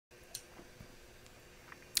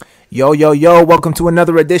Yo, yo, yo, welcome to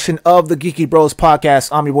another edition of the Geeky Bros podcast.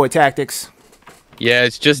 I'm your boy Tactix. Yeah,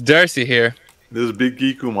 it's just Darcy here. This is Big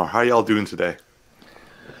Geek Umar. How y'all doing today?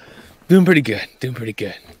 Doing pretty good.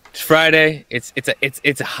 It's Friday.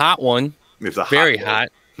 It's a hot one. It's a very hot.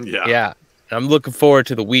 Yeah. Yeah. I'm looking forward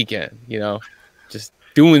to the weekend, just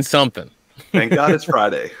doing something. Thank God it's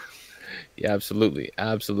Friday. Yeah, absolutely.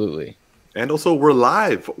 And also we're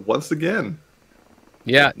live once again.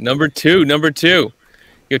 Yeah, number two.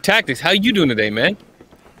 Yo, Tactics, how you doing today, man?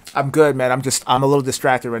 I'm good, man. I'm a little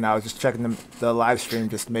distracted right now. I was just checking the live stream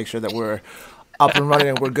just to make sure that we're up and running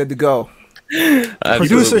and we're good to go.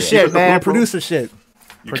 Producer shit, man. Producer shit.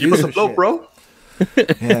 You keep us afloat, bro.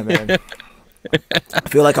 Yeah, man. I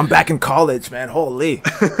feel like I'm back in college, man. Holy.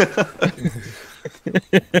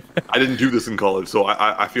 I didn't do this in college, so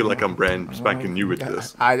I feel like I'm brand spanking new with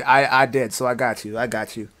this. I did, so I got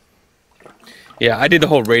you. Yeah, I did the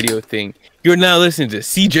whole radio thing. You're now listening to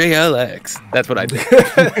CJLX. That's what I did.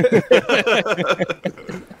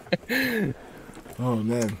 Oh,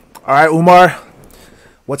 man. All right, Umar.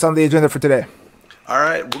 What's on the agenda for today? All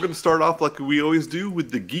right, we're going to start off like we always do with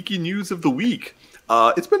the geeky news of the week.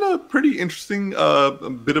 It's been a pretty interesting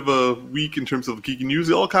bit of a week in terms of geeky news.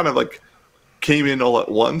 It all kind of like came in all at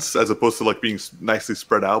once as opposed to like being nicely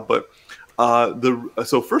spread out. But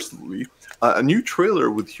firstly, a new trailer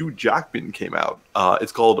with Hugh Jackman came out.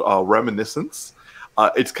 It's called Reminiscence.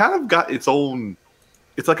 It's kind of got its own.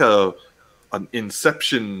 It's like an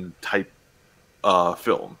Inception type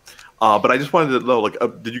film. But I just wanted to know, like,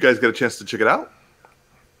 did you guys get a chance to check it out?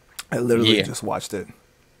 I literally just watched it.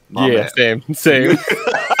 Oh, yeah, man. same.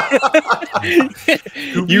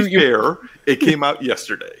 To be fair, it came out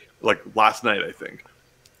yesterday, like last night, I think.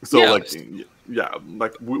 So, yeah,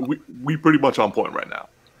 we pretty much on point right now.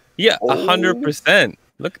 Yeah, 100%.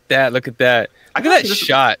 Look at that. Look at that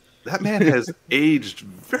shot. That man has aged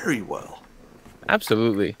very well.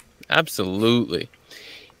 Absolutely. I want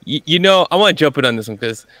to jump in on this one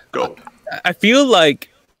because I feel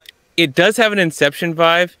like it does have an Inception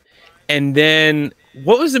vibe. And then,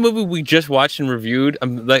 what was the movie we just watched and reviewed?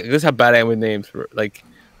 I'm like, this is how bad I am with names. Like,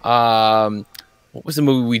 what was the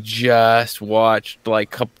movie we just watched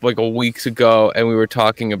like a weeks ago, and we were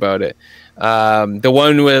talking about it? The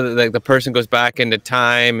one where like the person goes back into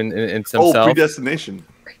time and some Predestination.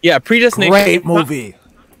 Yeah, Predestination. Great movie.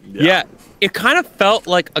 Yeah. It kind of felt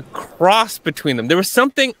like a cross between them. There was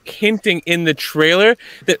something hinting in the trailer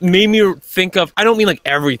that made me think of, I don't mean like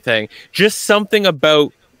everything, just something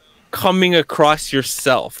about coming across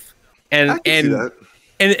yourself. And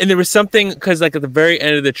there was something, because like at the very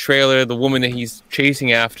end of the trailer, the woman that he's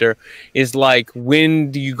chasing after is like, when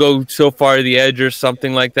do you go so far to the edge or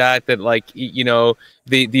something like that, that like, the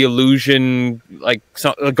illusion like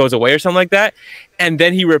goes away or something like that. And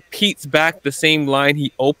then he repeats back the same line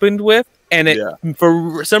he opened with. And it,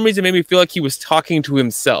 for some reason, made me feel like he was talking to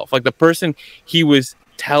himself. Like the person he was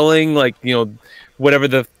telling, like, whatever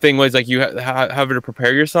the thing was, like you have to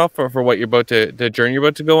prepare yourself for what you're about to, the journey you're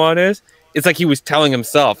about to go on is. It's like he was telling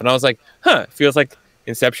himself. And I was like, it feels like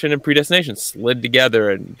Inception and Predestination slid together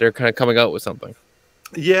and they're kind of coming out with something.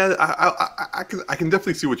 Yeah, I can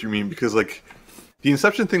definitely see what you mean, because like the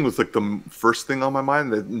Inception thing was like the first thing on my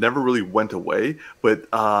mind that never really went away, but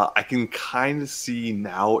I can kind of see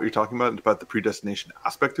now what you're talking about the predestination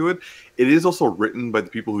aspect to it. It is also written by the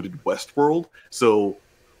people who did Westworld, so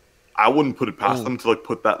I wouldn't put it past them to like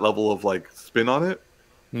put that level of like spin on it.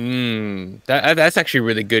 That's actually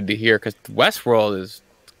really good to hear, because Westworld is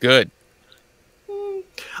good.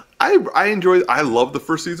 I enjoyed. I love the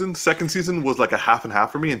first season. Second season was like a half and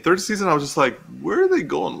half for me, and third season I was just like, where are they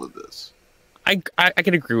going with this? I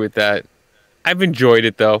can agree with that. I've enjoyed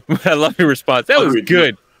it though. I love your response. That was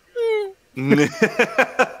good.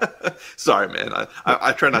 Sorry, man.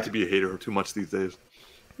 I try not to be a hater too much these days.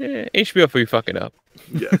 Yeah, HBO for you fucking up.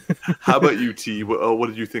 Yeah. How about you, T? What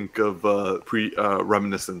did you think of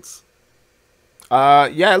Reminiscence?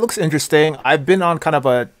 Yeah, it looks interesting. I've been on kind of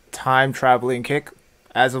a time traveling kick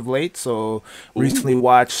as of late, so recently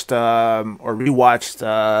watched or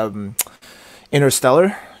rewatched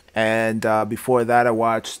Interstellar. And before that, I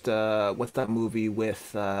watched what's that movie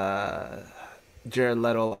with Jared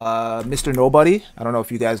Leto, Mr. Nobody. I don't know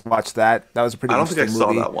if you guys watched that. That was a pretty. I don't think I movie.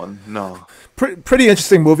 saw that one. No. Pretty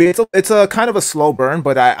interesting movie. It's a kind of a slow burn,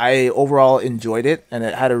 but I overall enjoyed it, and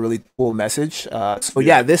it had a really cool message. So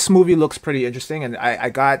yeah, this movie looks pretty interesting, and I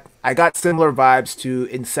got similar vibes to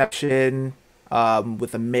Inception,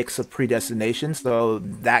 with a mix of Predestination. So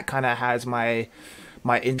that kind of has my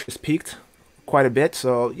interest peaked quite a bit.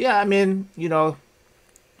 So yeah, I mean,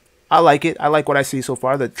 I like it. I like what I see so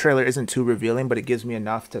far. The trailer isn't too revealing, but it gives me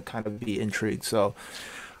enough to kind of be intrigued. So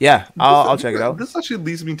Yeah, I'll check it out. This actually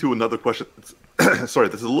leads me to another question. Sorry,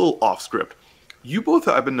 this is a little off script. You both,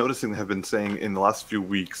 I've been noticing, have been saying in the last few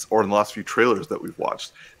weeks or in the last few trailers that we've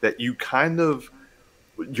watched that you're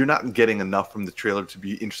not getting enough from the trailer to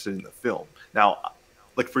be interested in the film. Now,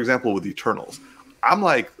 like for example, with Eternals, I'm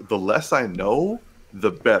like, the less I know, the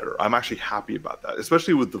better. I'm actually happy about that,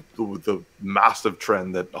 especially with the massive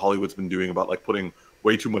trend that Hollywood's been doing about like putting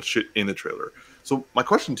way too much shit in the trailer. So my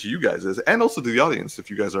question to you guys is, and also to the audience, if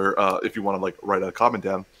you guys are, if you want to like write a comment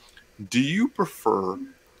down, do you prefer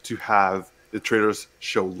to have the trailers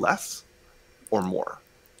show less or more?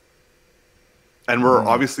 And we're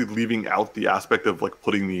obviously leaving out the aspect of like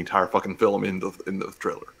putting the entire fucking film in the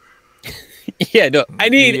trailer. Yeah, no, I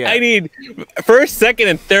need first, second,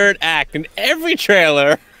 and third act in every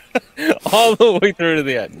trailer, all the way through to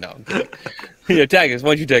the end. No, I'm kidding. Yeah, Tactix, why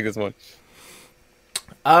don't you take this one?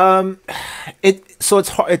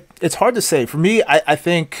 It's hard to say. For me, I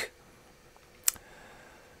think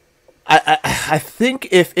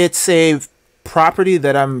if it's a property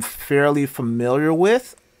that I'm fairly familiar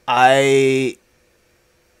with, I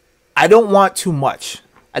don't want too much.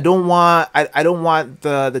 I don't want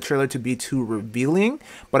the trailer to be too revealing,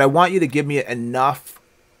 but I want you to give me enough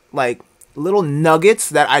like little nuggets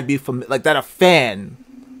that I'd be like that a fan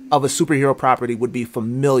of a superhero property would be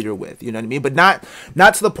familiar with, you know what I mean? But not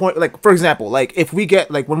to the point, like for example, like if we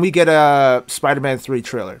get like when we get a Spider-Man 3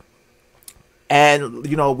 trailer, and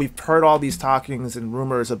you know we've heard all these talkings and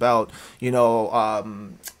rumors about, you know,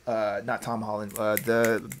 not Tom Holland,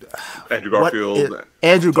 the Andrew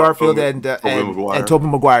Garfield and Tobey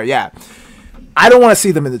Maguire. Yeah, I don't want to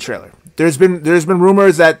see them in the trailer. There's been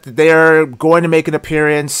rumors that they're going to make an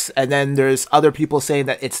appearance, and then there's other people saying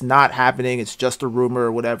that it's not happening. It's just a rumor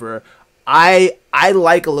or whatever. I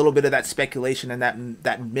like a little bit of that speculation and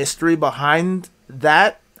that mystery behind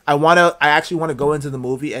that. I actually want to go into the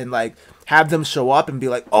movie and like have them show up and be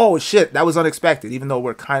like, oh shit, that was unexpected, even though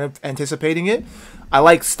we're kind of anticipating it. I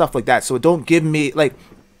like stuff like that. So don't give me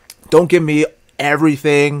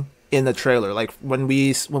everything in the trailer. Like when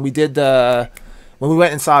we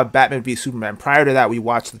went and saw Batman v Superman, prior to that we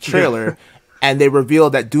watched the trailer and they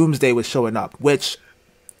revealed that Doomsday was showing up, which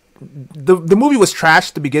the movie was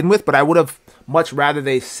trash to begin with, but I would have much rather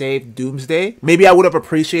they saved Doomsday. Maybe I would have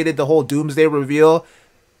appreciated the whole Doomsday reveal.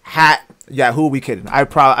 Who are we kidding?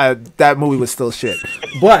 That movie was still shit.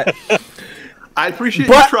 But I appreciate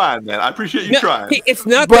you trying, man. I appreciate you trying. It's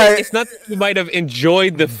not that you might have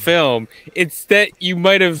enjoyed the film. It's that you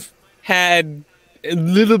might have had a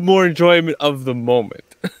little more enjoyment of the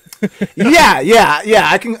moment.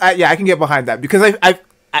 I can get behind that, because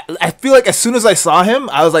I feel like as soon as I saw him,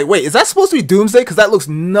 I was like, wait, is that supposed to be Doomsday? Because that looks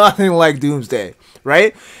nothing like Doomsday,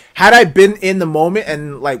 right? Had I been in the moment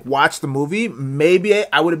and like watched the movie, maybe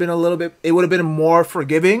I would have been it would have been more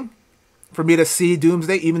forgiving for me to see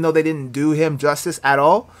Doomsday, even though they didn't do him justice at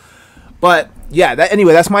all. But yeah,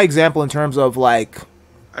 that's my example in terms of like,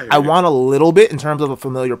 I want a little bit in terms of a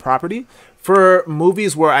familiar property. For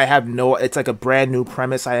movies where it's like a brand new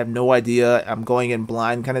premise, I have no idea, I'm going in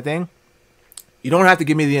blind kind of thing. You don't have to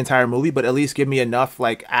give me the entire movie, but at least give me enough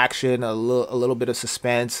like action, a little bit of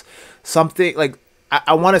suspense, something like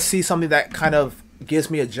I want to see something that kind of gives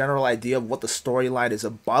me a general idea of what the storyline is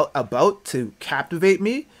about to captivate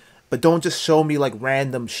me, but don't just show me like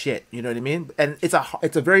random shit. You know what I mean? And it's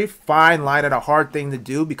a very fine line and a hard thing to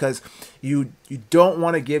do, because you don't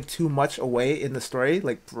want to give too much away in the story.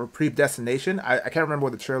 Like for Predestination, I can't remember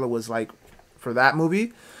what the trailer was like for that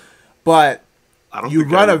movie, but I don't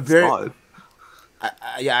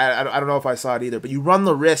know if I saw it either, but you run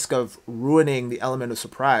the risk of ruining the element of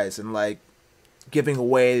surprise and like giving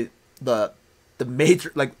away the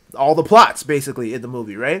major, like all the plots basically in the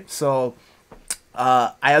movie, right? So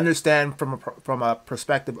I understand from a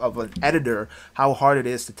perspective of an editor how hard it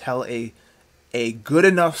is to tell a good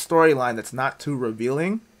enough storyline that's not too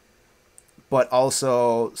revealing, but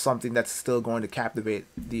also something that's still going to captivate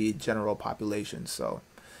the general population. So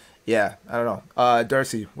yeah, I don't know.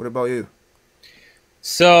 Darcy, what about you?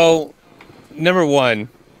 So, number one,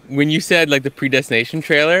 when you said like the Predestination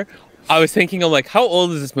trailer, I was thinking of like, how old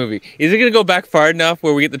is this movie? Is it gonna go back far enough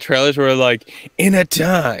where we get the trailers where like, in a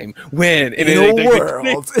time when in a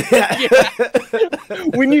world,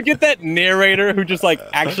 when you get that narrator who just like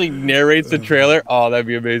actually narrates the trailer, oh, that'd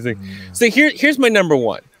be amazing. So here's my number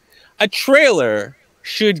one: a trailer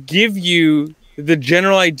should give you the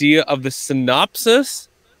general idea of the synopsis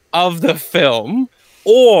of the film,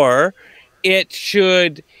 or it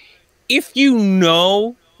should, if you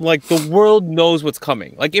know, like the world knows what's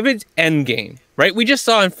coming. Like if it's Endgame, right? We just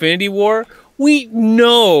saw Infinity War. We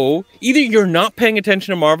know either you're not paying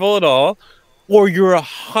attention to Marvel at all, or you're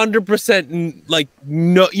 100% like,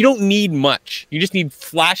 no, you don't need much. You just need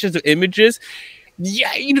flashes of images.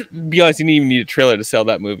 Yeah, you be honest, you didn't even need a trailer to sell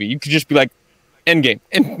that movie. You could just be like, Endgame,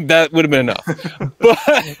 and that would have been enough.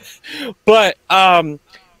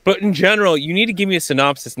 But in general, you need to give me a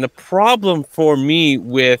synopsis. And the problem for me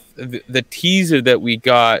with the teaser that we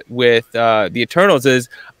got with the Eternals is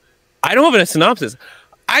I don't have a synopsis.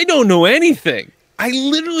 I don't know anything. I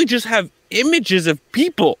literally just have images of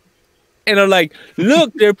people. And I'm like,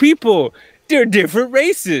 look, they're people. They're different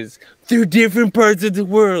races. They're different parts of the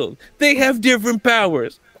world. They have different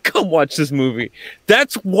powers. Come watch this movie.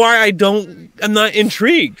 That's why I'm not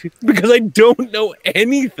intrigued, because I don't know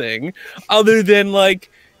anything other than like,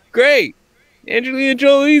 great, Angelina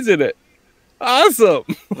Jolie's in it. Awesome.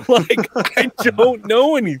 Like, I don't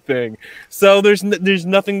know anything. So there's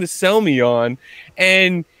nothing to sell me on.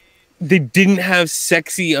 And they didn't have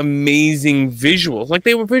sexy, amazing visuals. Like,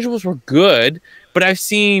 visuals were good, but I've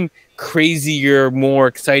seen crazier, more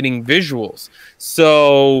exciting visuals.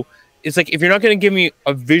 So it's like, if you're not going to give me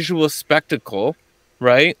a visual spectacle,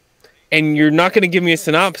 right, and you're not going to give me a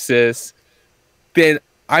synopsis, then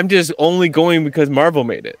I'm just only going because Marvel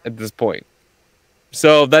made it at this point.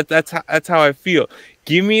 So that's how I feel.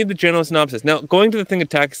 Give me the general synopsis. Now, going to the thing that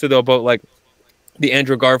Tactix said, though, about like the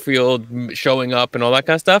Andrew Garfield showing up and all that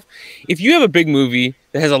kind of stuff. If you have a big movie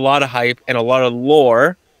that has a lot of hype and a lot of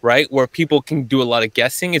lore, right, where people can do a lot of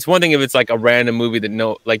guessing. It's one thing if it's like a random movie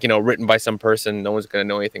that written by some person, no one's going to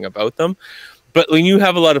know anything about them. But when you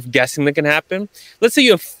have a lot of guessing that can happen, let's say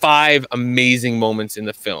you have 5 amazing moments in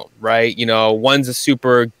the film, right? You know, one's a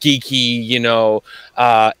super geeky,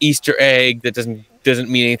 Easter egg that doesn't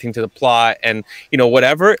mean anything to the plot, and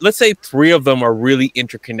whatever. Let's say 3 of them are really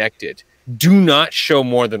interconnected. Do not show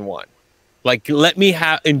more than one. Like, let me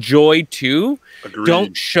enjoy 2. Agreed.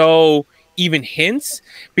 Don't show even hints,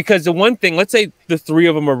 because the one thing, let's say the 3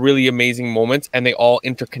 of them are really amazing moments and they all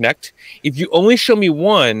interconnect. If you only show me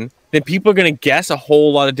 1, then people are going to guess a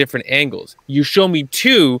whole lot of different angles. You show me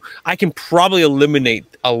 2, I can probably eliminate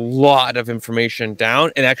a lot of information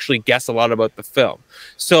down and actually guess a lot about the film.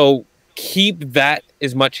 So keep that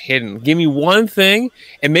as much hidden. Give me one thing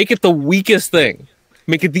and make it the weakest thing.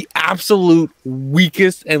 Make it the absolute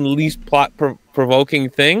weakest and least plot provoking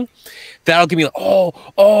thing. That'll give me like,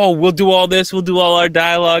 oh, we'll do all this, we'll do all our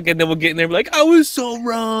dialogue, and then we'll get in there and be like, I was so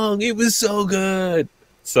wrong, it was so good.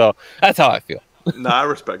 So that's how I feel. No, I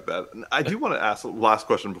respect that. I do want to ask the last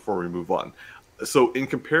question before we move on. So in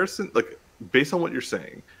comparison, like based on what you're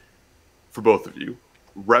saying, for both of you,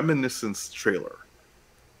 Reminiscence trailer,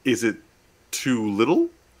 is it too little,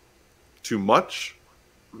 too much,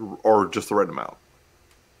 or just the right amount?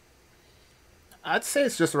 I'd say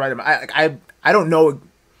it's just the right amount. I don't know.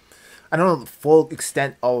 I don't know the full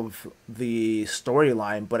extent of the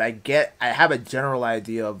storyline, but I have a general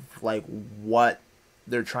idea of like what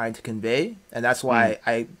they're trying to convey, and that's why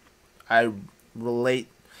I relate,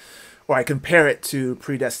 or I compare it to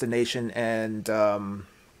Predestination and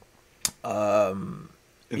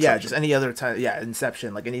yeah, just any other time,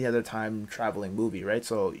 Inception, like any other time traveling movie, right?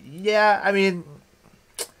 So yeah, I mean,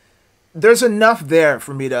 there's enough there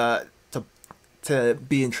for me to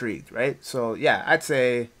be intrigued, right? So yeah, I'd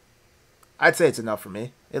say it's enough for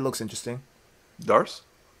me. It looks interesting. Darce?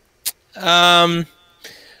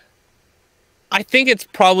 I think it's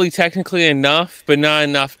probably technically enough, but not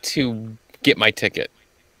enough to get my ticket.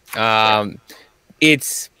 I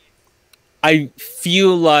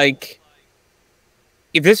feel like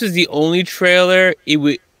if this was the only trailer,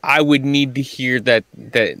 I would need to hear that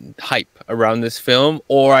hype around this film,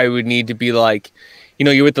 or I would need to be like,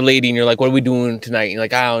 you're with the lady and you're like, what are we doing tonight? And you're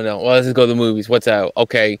like, I don't know. Well, let's just go to the movies. What's out?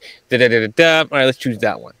 Okay. All right, let's choose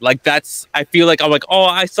that one. Like, I feel like I'm like, oh,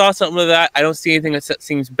 I saw something of that. I don't see anything that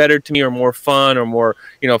seems better to me or more fun or more,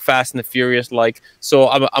 Fast and the Furious like. So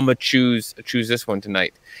I'm gonna choose this one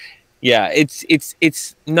tonight. Yeah,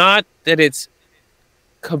 it's not that it's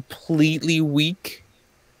completely weak.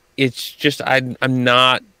 It's just I'm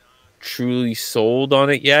not truly sold on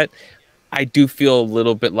it yet. I do feel a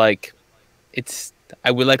little bit like I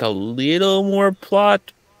would like a little more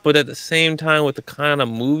plot, but at the same time, with the kind of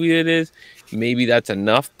movie it is, maybe that's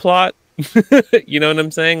enough plot. You know what I'm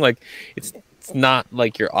saying? Like, it's not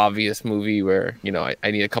like your obvious movie where, I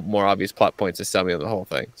need a couple more obvious plot points to sell me on the whole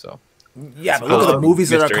thing. So yeah, but look at the movies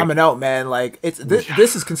that are coming out, man. Like,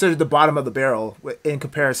 this is considered the bottom of the barrel in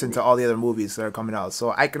comparison to all the other movies that are coming out.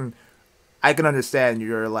 So I can understand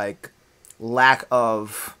your like lack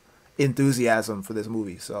of enthusiasm for this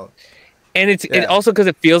movie. So. And it also, because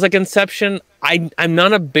it feels like Inception, I'm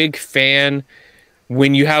not a big fan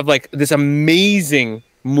when you have like this amazing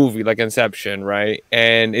movie like Inception, right?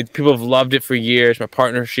 And people have loved it for years. My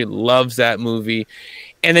partner, she loves that movie.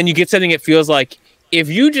 And then you get something that feels like, if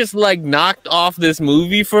you just like knocked off this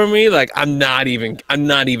movie for me, like I'm not even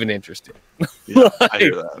interested. Yeah, I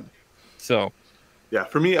hear that. So yeah,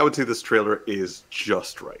 for me, I would say this trailer is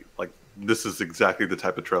just right. Like, this is exactly the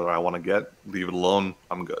type of trailer I want to get. Leave it alone.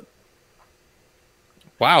 I'm good.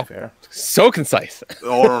 wow, fair. So concise.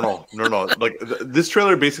 Oh no! Like this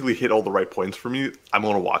trailer basically hit all the right points for me. I'm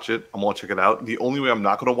gonna watch it. I'm gonna check it out. The only way I'm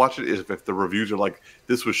not gonna watch it is if the reviews are like,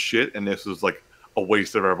 this was shit and this was like a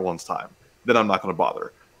waste of everyone's time. Then I'm not gonna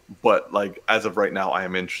bother. But like as of right now, I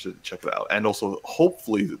am interested to check it out. And also,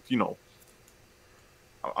 hopefully, you know,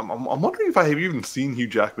 I'm wondering if I have even seen Hugh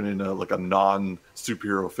Jackman in a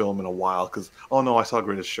non-superhero film in a while. Because oh no, I saw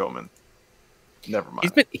Greatest Showman. Never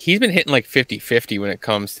mind. He's been hitting like 50-50 when it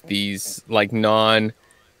comes to these like non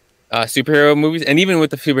superhero movies, and even with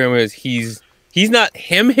the superhero movies, he's not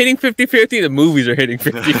him hitting 50-50. The movies are hitting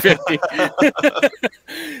 50-50.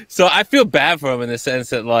 So I feel bad for him in the sense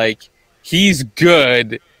that like he's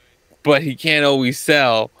good, but he can't always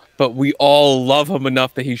sell. But we all love him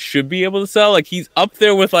enough that he should be able to sell. Like he's up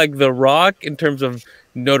there with like The Rock in terms of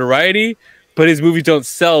notoriety, but his movies don't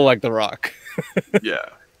sell like The Rock. Yeah.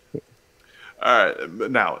 All right.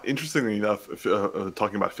 Now, interestingly enough,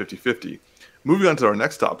 talking about 50-50, moving on to our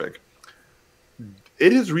next topic,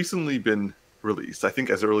 it has recently been released, I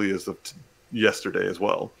think as early as yesterday as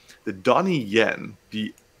well, that Donnie Yen,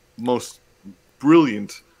 the most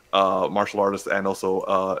brilliant martial artist and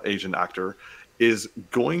also Asian actor, is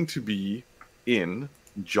going to be in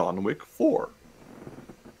John Wick 4.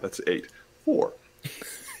 That's 8. 4.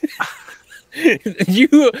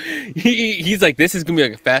 He's like, this is gonna be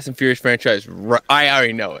like a Fast and Furious franchise. I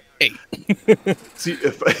already know it. Hey. See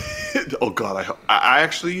if oh god,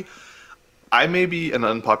 I may be an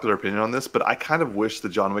unpopular opinion on this, but I kind of wish the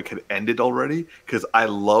John Wick had ended already because I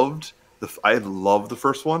loved the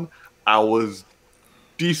first one. I was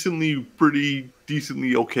pretty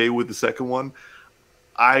decently okay with the second one.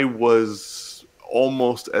 I was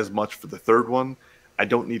almost as much for the third one. I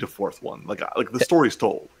don't need a fourth one. Like the story's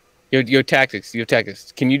told. Your tactics.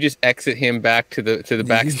 Can you just exit him back to the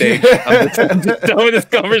backstage? I'm just done with this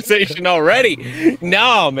conversation already.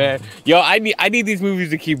 No, man. Yo, I need these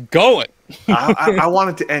movies to keep going. I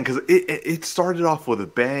want it to end because it started off with a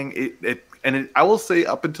bang. I will say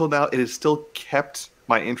up until now it has still kept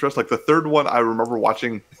my interest. Like the third one, I remember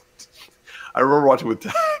watching with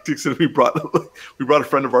Tactix, and we brought a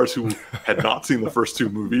friend of ours who had not seen the first two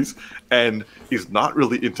movies and is not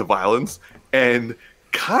really into violence and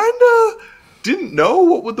kind of didn't know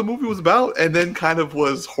what the movie was about, and then kind of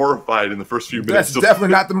was horrified in the first few minutes. That's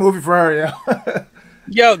definitely not the movie for her, yeah.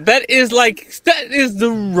 Yo, that is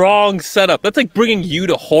the wrong setup. That's like bringing you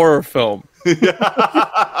to horror film.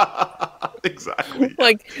 Exactly.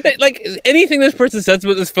 Like anything this person says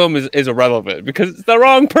about this film is irrelevant because it's the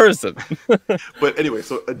wrong person. But anyway,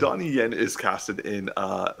 so Donnie Yen is casted in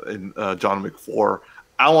John Wick 4.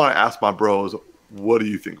 I want to ask my bros, what do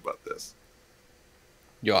you think about this?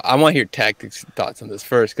 Yo, I want to hear Tactix' thoughts on this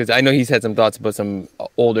first because I know he's had some thoughts about some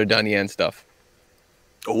older Donnie Yen stuff.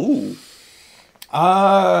 Oh.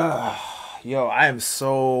 Yo, I am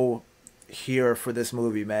so here for this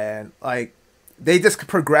movie, man. Like, they just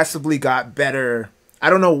progressively got better.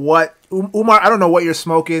 I don't know what Umar. I don't know what you're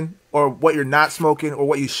smoking or what you're not smoking or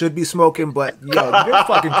what you should be smoking, but yo, you're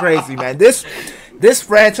fucking crazy, man. This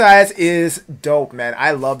franchise is dope, man.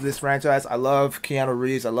 I love this franchise. I love Keanu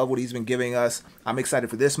Reeves. I love what he's been giving us. I'm excited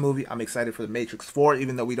for this movie. I'm excited for The Matrix 4,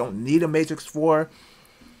 even though we don't need a Matrix 4.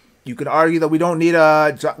 You could argue that we don't need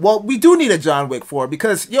we do need a John Wick 4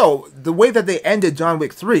 because, yo, the way that they ended John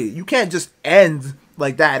Wick 3, you can't just end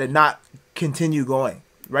like that and not continue going,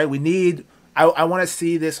 right? I want to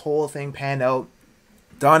see this whole thing pan out.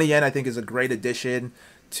 Donnie Yen, I think, is a great addition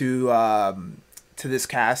to this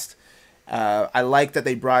cast. I like that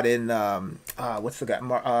they brought in what's the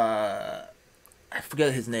guy? I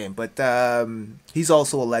forget his name, but he's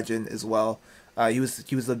also a legend as well. He was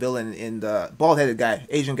the villain in the bald-headed guy,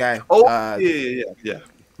 Asian guy. Oh, yeah.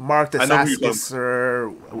 Mark the Saskis,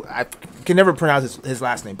 or I can never pronounce his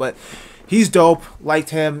last name, but he's dope. Liked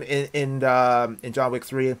him in John Wick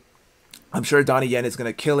 3. I'm sure Donnie Yen is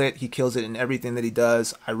gonna kill it. He kills it in everything that he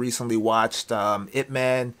does. I recently watched Ip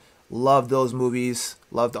Man. Loved those movies.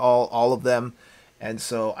 Loved all of them. And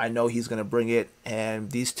so I know he's gonna bring it.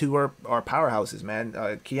 And these two are powerhouses, man.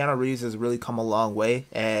 Keanu Reeves has really come a long way,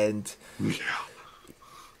 and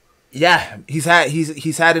yeah, he's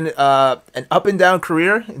had an up and down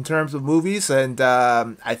career in terms of movies, and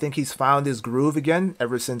I think he's found his groove again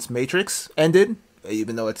ever since Matrix ended.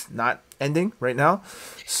 Even though it's not ending right now.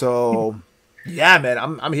 So yeah, man,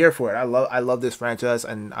 I'm here for it. I love this franchise,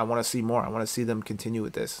 and I want to see more. I want to see them continue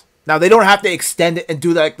with this. Now they don't have to extend it and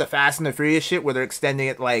do like the Fast and the Furious shit where they're extending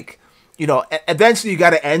it like, you know, eventually you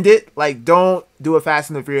got to end it. Like, don't do a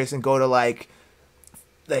Fast and the Furious and go to like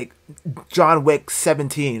John Wick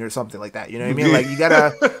 17 or something like that. You know what I mean? Like, you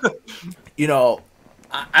gotta, you know,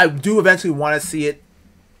 I do eventually want to see it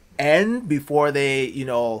end before they, you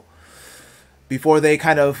know, before they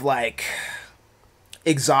kind of like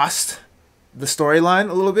exhaust the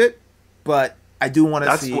storyline a little bit. But I do want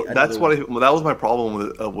to see. That was my problem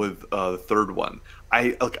with the third one.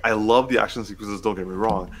 I love the action sequences. Don't get me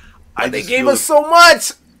wrong. They gave us so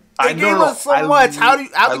much. They gave us so much. How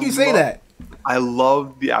can you say that? I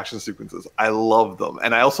love the action sequences. I love them,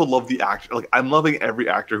 and I also love the actor. Like, I'm loving every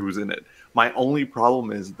actor who's in it. My only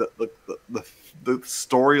problem is that the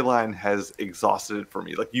storyline has exhausted it for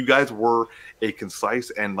me. Like, you guys were a concise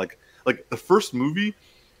and like the first movie.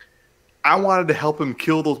 I wanted to help him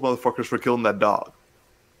kill those motherfuckers for killing that dog.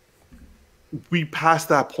 We passed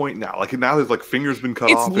that point now. Like, now his like fingers been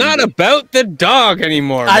cut off. It's not about the dog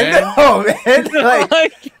anymore, man. I know, man.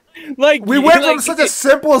 Like we went from such a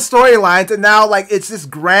simple storyline to now like it's this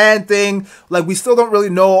grand thing. Like, we still don't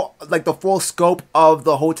really know like the full scope of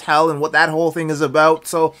the hotel and what that whole thing is about.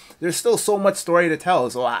 So there's still so much story to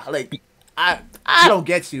tell. So I don't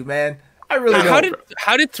get you, man. I really don't.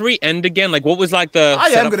 How did 3 end again? Like, what was like the? I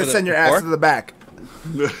am gonna send your ass to the back.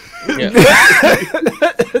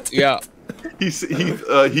 Yeah.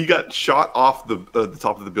 He got shot off the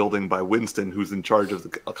top of the building by Winston, who's in charge of the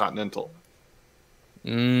Continental.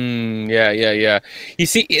 Yeah. You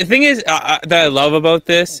see, the thing is that I love about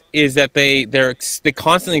this is that they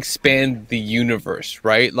constantly expand the universe,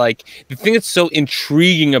 right? Like, the thing that's so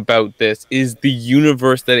intriguing about this is the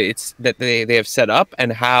universe that they have set up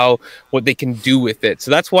and what they can do with it. So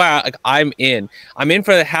that's why I'm in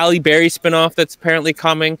for the Halle Berry spinoff that's apparently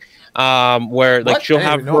coming, where like she'll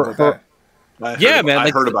have her. I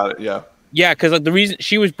heard about it. Yeah. Yeah, because like the reason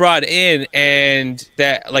she was brought in and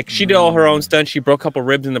that like she did all her own stunts, she broke a couple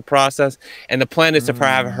ribs in the process, and the plan is to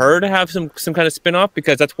have her to have some kind of spin-off,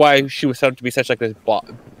 because that's why she was set up to be such like this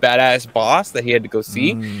badass boss that he had to go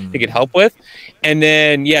see to get help with. And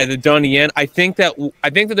then the Donnie Yen, I think that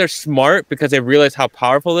they're smart because they realize how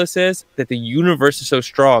powerful this is, that the universe is so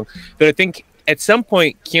strong that I think at some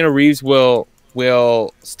point Keanu Reeves will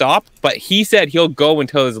stop, but he said he'll go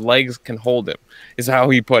until his legs can hold him, is how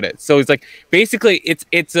he put it. So it's like basically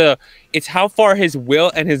it's how far his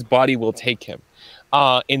will and his body will take him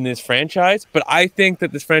in this franchise. But I think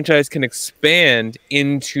that this franchise can expand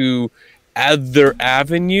into other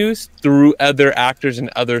avenues through other actors and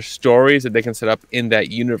other stories that they can set up in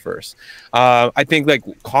that universe. I think like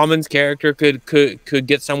Common's character could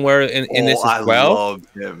get somewhere in this as well. I loved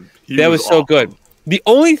him. That was so good. The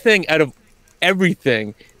only thing out of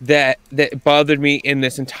everything that bothered me in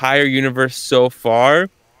this entire universe so far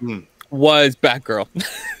was Batgirl.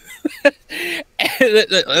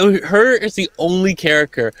 Her is the only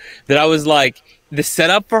character that I was like, the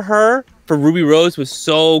setup for her, for Ruby Rose, was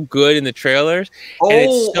so good in the trailers, and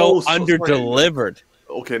it's so under-delivered.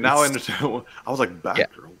 Okay, now I understand. I was like,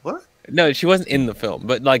 Batgirl, what? No, she wasn't in the film,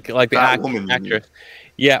 but like the actress.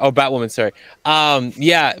 Yeah, Batwoman, sorry.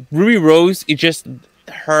 Ruby Rose, it just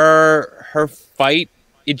her fight,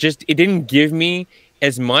 it didn't give me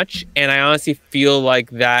as much, and I honestly feel like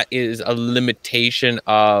that is a limitation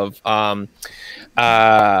of for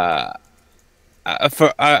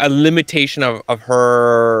a limitation of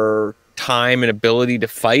her time and ability to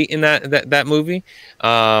fight in that movie,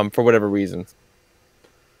 for whatever reasons.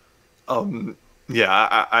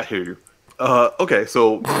 I hear you. Okay,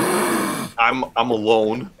 so I'm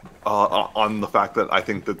alone on the fact that I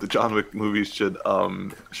think that the John Wick movies should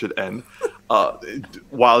end.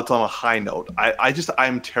 While it's on a high note,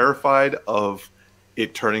 I'm terrified of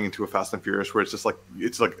it turning into a Fast and Furious where it's just like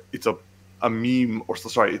it's a meme, or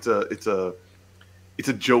sorry, it's a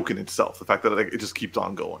joke in itself. The fact that it just keeps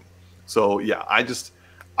on going. So yeah, I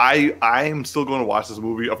am still going to watch this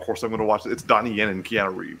movie. Of course, I'm going to watch it. It's Donnie Yen and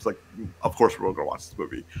Keanu Reeves. Like, of course, we're going to watch this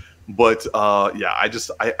movie. But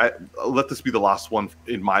I let this be the last one,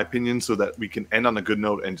 in my opinion, so that we can end on a good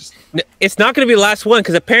note and just. It's not going to be the last one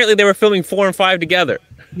because apparently they were filming 4 and 5 together.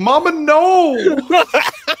 Mama, no.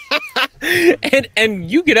 and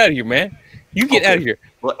you get out of here, man. You get out of here.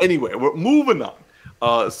 Well, anyway, we're moving on.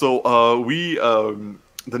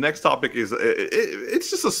 The next topic is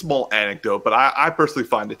it's just a small anecdote, but I personally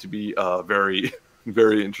find it to be very,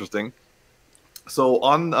 very interesting. So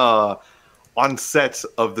on set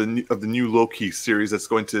of the new Loki series that's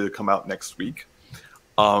going to come out next week,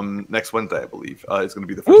 next Wednesday, I believe, is going to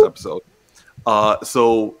be the first episode.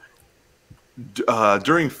 So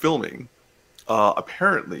during filming,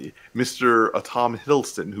 apparently, Mr. Tom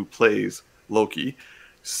Hiddleston, who plays Loki,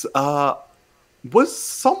 was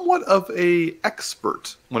somewhat of a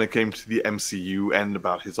expert when it came to the MCU and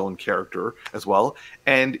about his own character as well.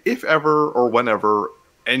 And if ever or whenever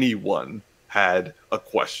anyone had a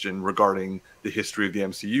question regarding the history of the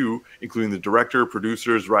MCU, including the director,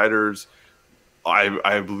 producers, writers,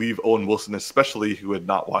 I believe Owen Wilson especially, who had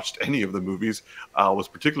not watched any of the movies, was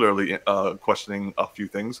particularly questioning a few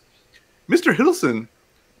things. Mr. Hiddleston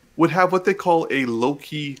would have what they call a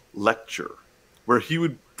Loki lecture, where he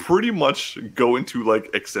would pretty much go into like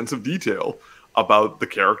extensive detail about the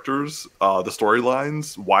characters, the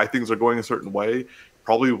storylines, why things are going a certain way,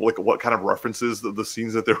 probably like what kind of references the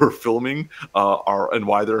scenes that they were filming are and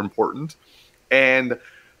why they're important. And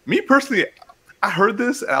me personally, I heard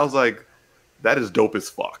this and I was like, that is dope as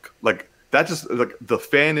fuck. Like that just like the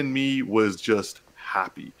fan in me was just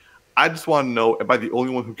happy. I just want to know, am I the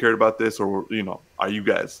only one who cared about this, or are you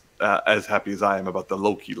guys as happy as I am about the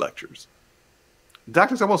Loki lectures?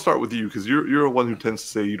 Tactix, I want to start with you because you're one who tends to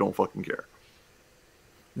say you don't fucking care.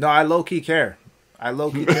 No, I low key care. I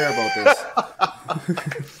low key care about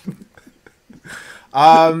this.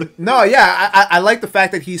 No, yeah, I like the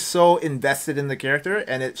fact that he's so invested in the character,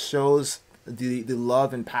 and it shows the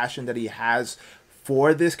love and passion that he has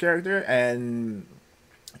for this character, and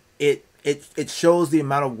it shows the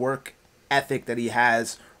amount of work ethic that he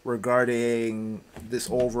has regarding this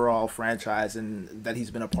overall franchise and that he's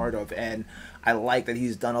been a part of. And I like that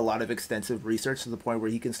he's done a lot of extensive research to the point where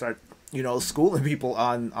he can start schooling people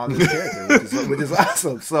on this character, which is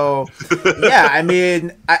awesome. So yeah, I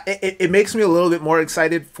mean, it makes me a little bit more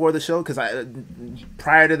excited for the show, because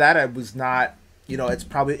prior to that I was not,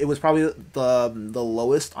 it was probably the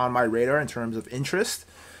lowest on my radar in terms of interest.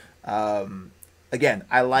 Again,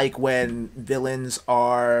 I like when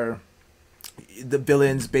the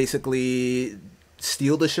villains basically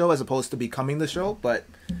steal the show as opposed to becoming the show. But,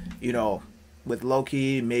 with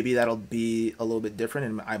Loki, maybe that'll be a little bit different,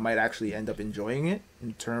 and I might actually end up enjoying it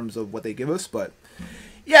in terms of what they give us. But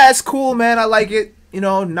yeah, it's cool, man. I like it.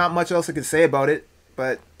 Not much else I can say about it.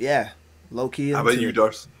 But yeah, Loki. How about you,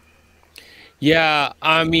 Darcy? Yeah,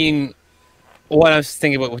 I mean, what I was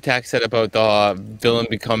thinking about what Tax said about the villain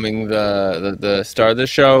becoming the star of the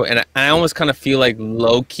show, and I almost kind of feel like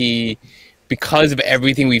Loki, because of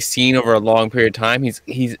everything we've seen over a long period of time,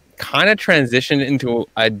 he's kind of transitioned into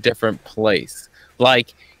a different place.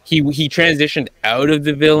 Like he transitioned out of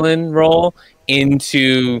the villain role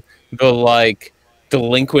into the like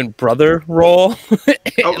delinquent brother role.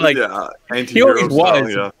 Like yeah, he always was. Style,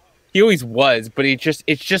 yeah. He always was, but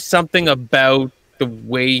it's just something about the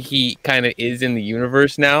way he kind of is in the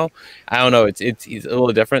universe now. I don't know. It's a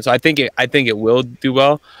little different. So I think it will do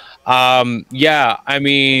well. Yeah, I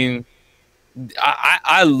mean,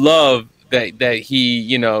 I love that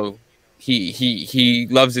he he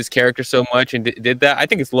loves his character so much and did that. I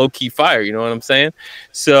think it's low key fire. You know what I'm saying?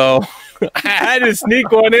 So I had to sneak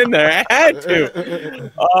one in there. I had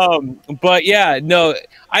to. But yeah, no,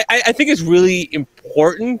 I think it's really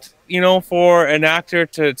important, for an actor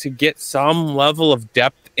to get some level of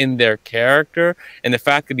depth in their character, and the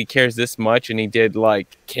fact that he cares this much and he did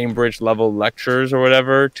like Cambridge level lectures or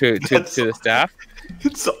whatever to the staff.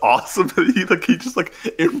 It's awesome that he just like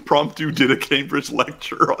impromptu did a Cambridge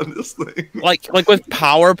lecture on this thing. Like with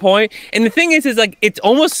PowerPoint. And the thing is like it's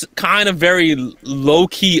almost kind of very low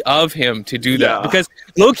key of him to do that, because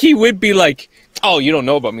low key would be like, oh, you don't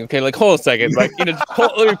know about me. Okay, like hold a second. Like, let me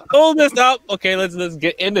pull this up. Okay, let's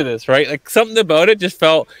get into this, right? Like something about it just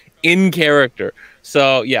felt in character.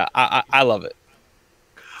 So yeah, I love it.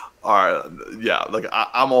 All right, yeah, like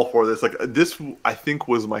I'm all for this. Like this, I think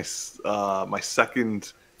was my my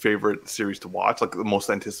second favorite series to watch, like the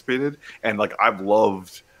most anticipated, and like I've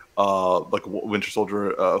loved like Winter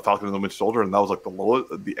Soldier, Falcon and the Winter Soldier, and that was like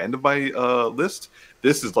the end of my list.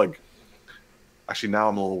 This is like, actually now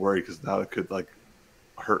I'm a little worried because now it could like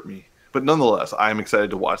hurt me, but nonetheless, I'm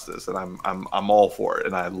excited to watch this, and I'm all for it,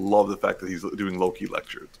 and I love the fact that he's doing Loki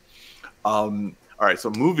lectures. All right,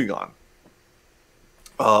 so moving on.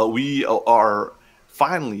 We are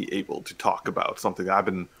finally able to talk about something I've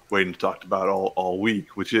been waiting to talk about all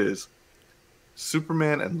week, which is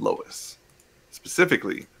Superman and Lois.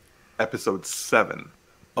 Specifically, episode 7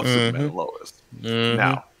 of Superman and Lois.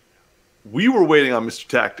 Now, we were waiting on Mr.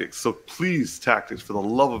 Tactix, so please, Tactix, for the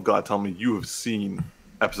love of God, tell me you have seen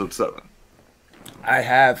episode 7. I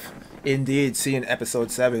have indeed seen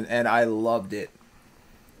episode 7, and I loved it.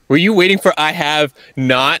 Were you waiting for I have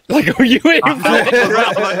not? Like, were you waiting for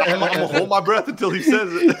that? I'm gonna hold my breath until he says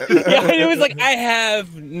it. Yeah, it was like I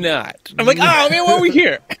have not. I'm like, oh man, why are we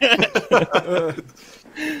here?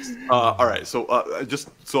 All right, so just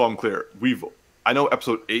so I'm clear, I know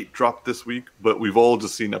episode 8 dropped this week, but we've all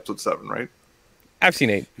just seen episode 7, right? I've seen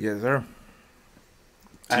 8. Yes, sir.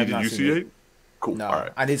 Did you see 8? Cool. No, all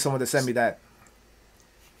right. I need someone to send me that.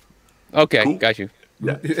 Okay, Cool. got you.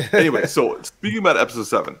 Yeah. Anyway, so speaking about episode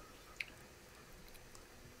 7,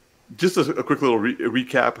 just a quick little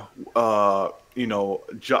recap.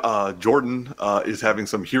 Jordan is having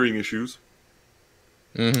some hearing issues.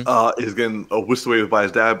 Is getting whisked away by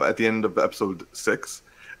his dad at the end of episode 6.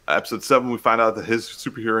 Episode 7, we find out that his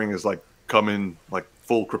super hearing is like coming like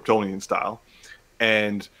full Kryptonian style,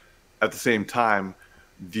 and at the same time,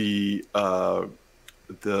 the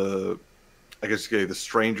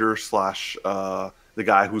stranger slash the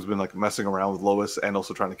guy who's been like messing around with Lois and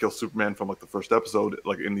also trying to kill Superman from like the first episode,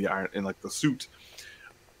 like in the suit,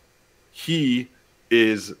 he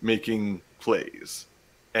is making plays.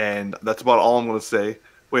 And that's about all I'm going to say.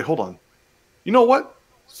 Wait, hold on. You know what?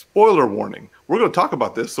 Spoiler warning. We're going to talk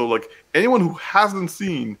about this. So, like, anyone who hasn't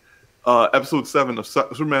seen episode 7 of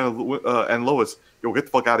Superman and Lois, yo, get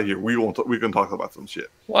the fuck out of here. We're going to talk about some shit.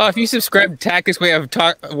 Well, if you subscribe to Tactix way of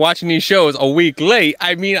watching these shows a week late,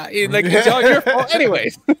 I mean, like, it's all your fault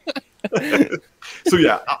anyways. So,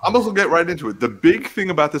 yeah, I'm also get right into it. The big thing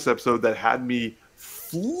about this episode that had me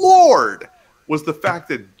floored was the fact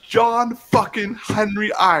that John fucking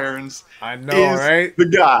Henry Irons is the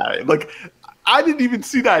guy. Like, I didn't even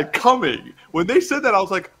see that coming. When they said that, I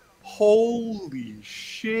was like, holy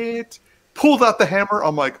shit. Pulls out the hammer.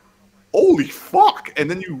 I'm like, holy fuck. And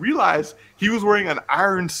then you realize he was wearing an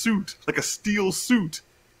iron suit, like a steel suit,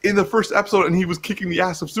 in the first episode, and he was kicking the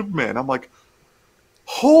ass of Superman. I'm like,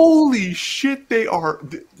 holy shit, they are...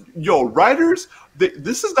 Yo, writers,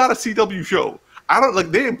 this is not a CW show.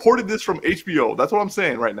 They imported this from HBO. That's what I'm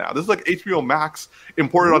saying right now. This is like HBO Max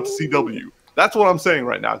imported onto CW. That's what I'm saying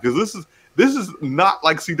right now, because this is not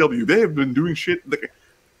like CW. They have been doing shit.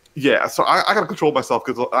 Yeah, so I gotta control myself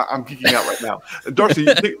because I'm geeking out right now. Darcy,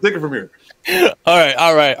 take it from here. All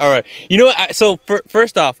right. You know what? So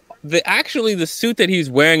first off, the suit that he's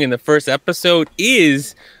wearing in the first episode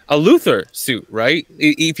is a Luthor suit, right?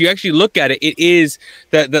 If you actually look at it, it is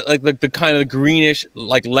the kind of greenish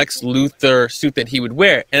like Lex Luthor suit that he would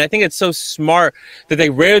wear. And I think it's so smart that they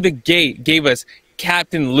right out of the gate gave us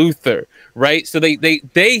Captain Luthor, right? So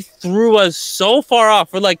they threw us so far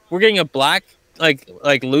off. We're getting a black like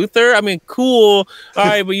Luthor. I mean, cool. All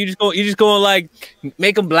right, but you just go and like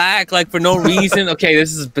make him black like for no reason. Okay,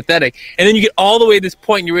 this is pathetic. And then you get all the way to this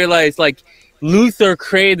point and you realize like Luthor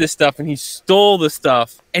created this stuff and he stole the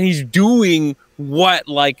stuff and he's doing what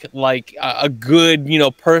like a good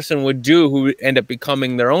person would do who would end up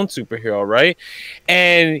becoming their own superhero, right?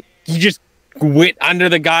 And he just went under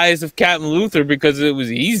the guise of Captain Luthor because it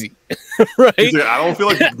was easy, right? He's like, I don't feel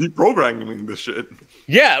like deprogramming this shit.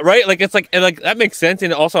 Yeah, right. Like it's like that makes sense,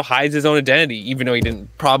 and it also hides his own identity, even though he didn't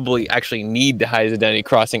probably actually need to hide his identity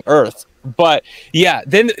crossing Earth. But yeah,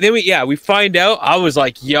 then we find out. I was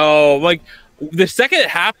like, yo, like the second it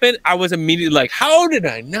happened, I was immediately like, how did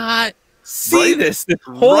I not see this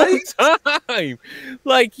whole time?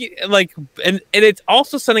 Like, and it's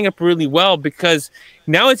also setting up really well because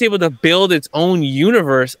now it's able to build its own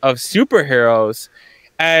universe of superheroes,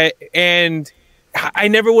 and I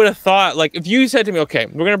never would have thought, like, if you said to me, okay,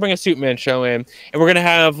 we're going to bring a Superman show in and we're going to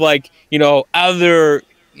have like, other,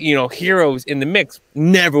 heroes in the mix,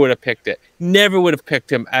 never would have picked it. Never would have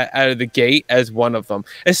picked him out of the gate as one of them,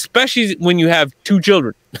 especially when you have 2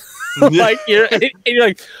 children. Like, you're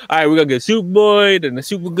like, all right, we're going to get Superboy and the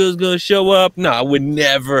Supergirl's going to show up. No, I would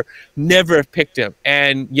never have picked him.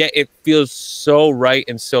 And yet it feels so right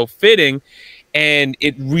and so fitting. And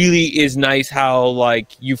it really is nice how, like,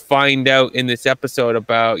 you find out in this episode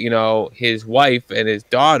about, his wife and his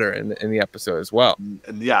daughter in the episode as well.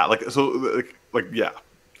 And yeah, yeah,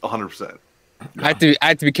 100%. Yeah. I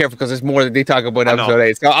had to be careful because there's more that they talk about in episode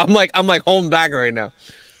 8. So I'm like holding back right now.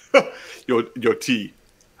 Yo, T,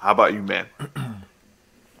 how about you, man?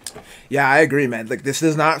 Yeah, I agree, man. Like, this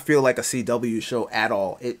does not feel like a CW show at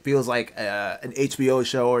all. It feels like an HBO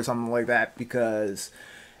show or something like that because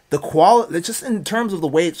the quality, just in terms of the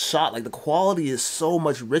way it's shot, like the quality is so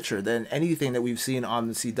much richer than anything that we've seen on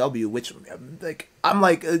the CW, which like, I'm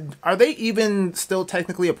like, are they even still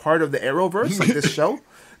technically a part of the Arrowverse, like this show?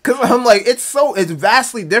 Because I'm like, it's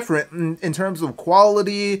vastly different in terms of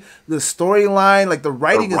quality, the storyline, like the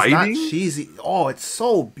writing is not cheesy. Oh, it's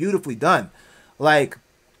so beautifully done. Like,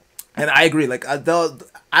 and I agree. Like, I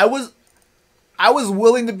I was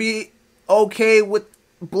willing to be okay with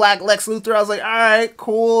Black Lex Luthor. I was like, all right,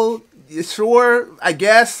 cool, sure, I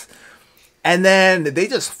guess. And then they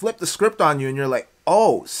just flip the script on you, and you're like,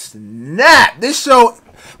 oh snap! This show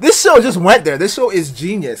just went there. This show is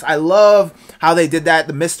genius. I love how they did that.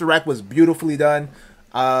 The misdirect was beautifully done.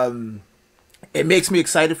 It makes me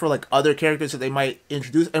excited for like other characters that they might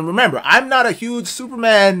introduce. And remember, I'm not a huge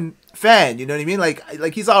Superman fan. You know what I mean?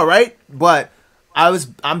 Like he's all right, but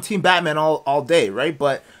I'm Team Batman all day, right?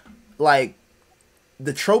 But like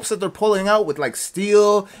the tropes that they're pulling out with like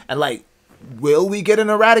Steel and like, will we get an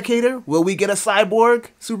Eradicator? Will we get a Cyborg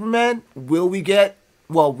Superman? Will we get?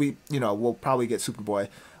 Well, we'll probably get Superboy,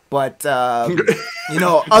 but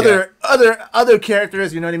other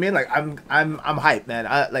characters. You know what I mean? Like I'm hyped, man.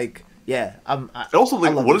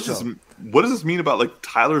 What does this mean about like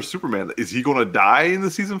Tyler's Superman? Is he going to die in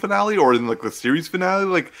the season finale or in like the series finale?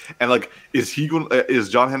 Like, and like, is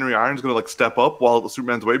John Henry Irons going to like step up while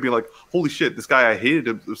Superman's away, being like, holy shit, this guy, I hated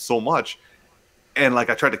him so much, and like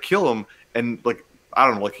I tried to kill him, and like I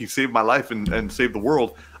don't know, like he saved my life and saved the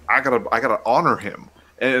world. I gotta honor him.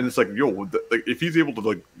 And it's like, yo, like if he's able to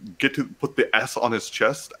like get to put the S on his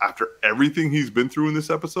chest after everything he's been through in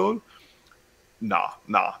this episode, nah.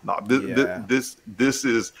 This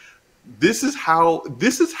is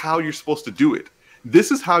how you're supposed to do it.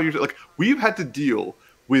 This is how you're like, we've had to deal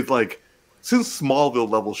with like since Smallville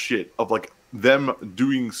level shit of like them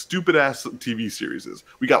doing stupid ass TV series.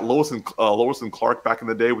 We got Lois and Clark back in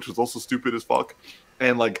the day, which was also stupid as fuck.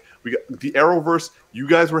 And like we got the Arrowverse. You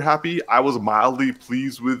guys were happy. I was mildly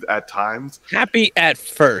pleased with at times. Happy at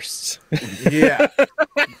first. Yeah.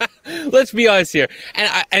 Let's be honest here.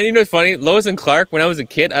 And you know what's funny? Lois and Clark. When I was a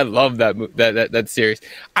kid, I loved that series.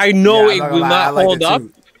 I know it will not hold up.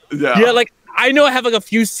 Yeah. Like I know I have like a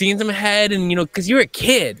few scenes in my head, and because you're a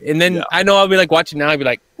kid, and then I know I'll be like watching now. I'll be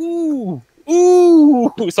like, ooh.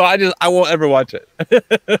 So I won't ever watch it.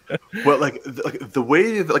 Well, like the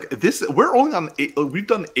way like this, we're only on 8. We've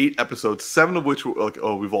done 8 episodes, 7 of which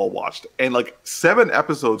we've all watched, and like 7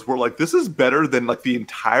 episodes were like, this is better than like the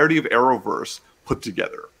entirety of Arrowverse put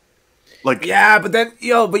together. Like, yeah, but then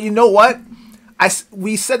but you know what?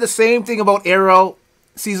 We said the same thing about Arrow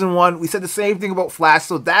season 1. We said the same thing about Flash.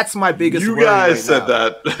 So that's my biggest. You guys said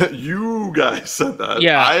that. You guys said that.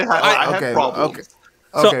 Yeah, I had problems. Okay.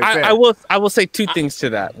 So Okay, I will say 2 things to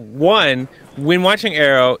that. One, when watching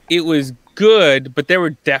Arrow, it was good, but there were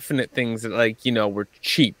definite things that were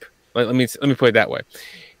cheap. Let me put it that way.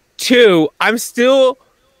 2, I still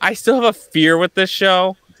have a fear with this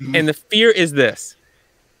show, and the fear is this: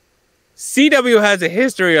 CW has a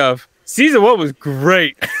history of season 1 was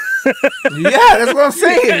great. Yeah, that's what I'm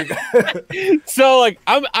saying. So like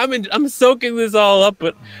I'm soaking this all up,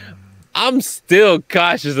 but I'm still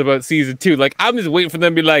cautious about season 2. Like, I'm just waiting for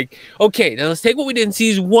them to be like, okay, now let's take what we did in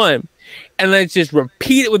season 1 and let's just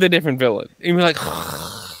repeat it with a different villain. And you're like,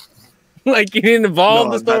 like you didn't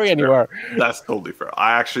evolve the story anymore. That's totally fair.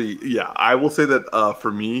 I will say that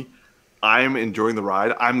for me, I'm enjoying the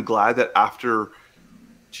ride. I'm glad that after,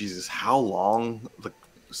 Jesus, how long? Like,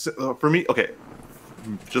 for me, okay,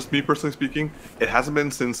 just me personally speaking, it hasn't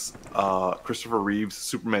been since Christopher Reeve's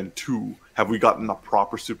Superman 2 have we gotten a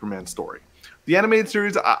proper Superman story. The animated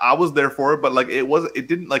series, I was there for it, but like it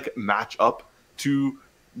didn't like match up to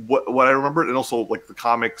what I remembered, and also like the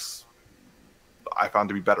comics I found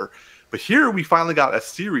to be better. But here we finally got a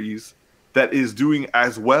series that is doing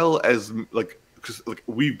as well as like, because like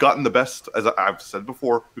we've gotten the best, as I've said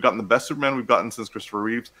before, we've gotten the best Superman we've gotten since Christopher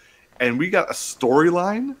Reeves, and we got a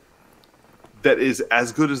storyline that is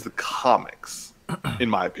as good as the comics, in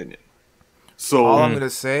my opinion. So all I'm gonna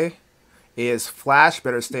say is Flash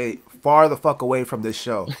better stay far the fuck away from this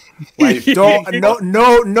show. Like, no. I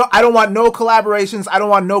don't want no collaborations. I don't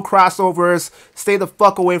want no crossovers. Stay the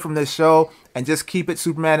fuck away from this show and just keep it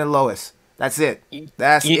Superman and Lois. That's it.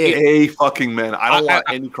 That's it. A fucking man. I don't want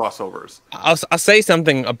any crossovers. I'll say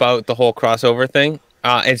something about the whole crossover thing.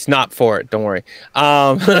 It's not for it. Don't worry.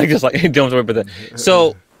 Just like don't worry about that.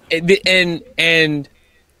 So. And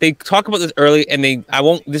they talk about this early, and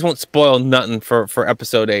this won't spoil nothing for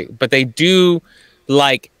episode 8, but they do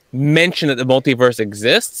like mention that the multiverse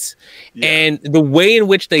exists, and the way in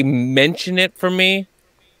which they mention it for me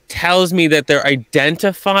tells me that they're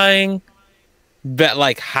identifying that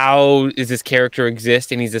like how is this character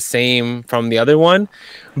exist and he's the same from the other one,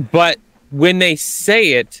 but when they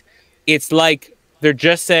say it, it's like they're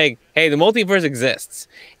just saying, hey, the multiverse exists.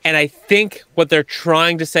 And I think what they're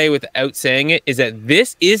trying to say without saying it is that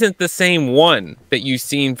this isn't the same one that you've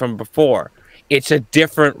seen from before. It's a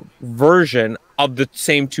different version of the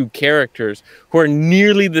same 2 characters who are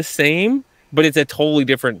nearly the same, but it's a totally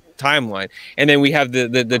different timeline. And then we have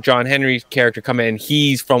the John Henry character come in.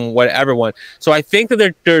 He's from whatever one. So I think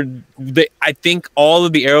that I think all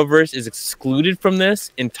of the Arrowverse is excluded from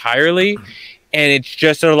this entirely, and it's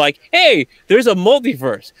just sort of like, hey, there's a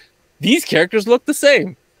multiverse. These characters look the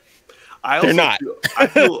same. They're not.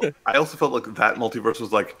 I also felt like that multiverse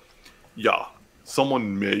was like, yeah,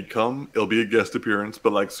 someone may come. It'll be a guest appearance,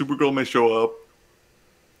 but like Supergirl may show up.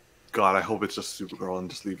 God, I hope it's just Supergirl and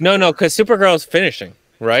just leave. No, because Supergirl's finishing,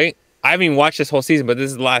 right? I haven't even watched this whole season, but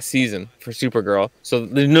this is the last season for Supergirl, so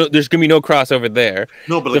there's gonna be no crossover there.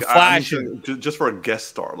 No, but like the Flash, just for a guest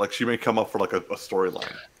star, like she may come up for like a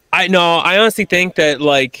storyline. I honestly think that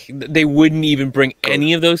like they wouldn't even bring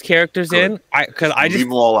any of those characters in. I just leave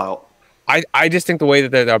them all out. I just think the way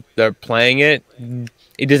that they're playing it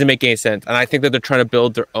doesn't make any sense, and I think that they're trying to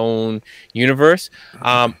build their own universe.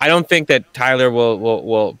 I don't think that Tyler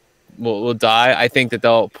will die. I think that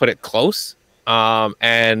they'll put it close,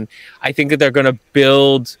 and I think that they're going to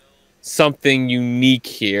build something unique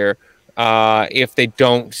here. If they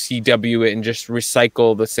don't CW it and just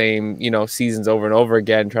recycle the same, seasons over and over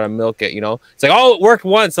again, try to milk it, it's like, oh, it worked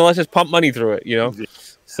once, so let's just pump money through it, Yeah.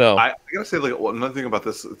 So I gotta say, like, another thing about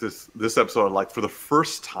this episode, like, for the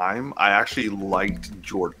first time, I actually liked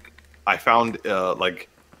Jordan. I found like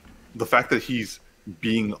the fact that he's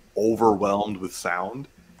being overwhelmed with sound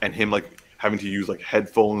and him like having to use like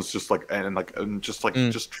headphones, just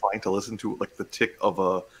trying to listen to like the tick of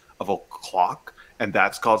a clock, and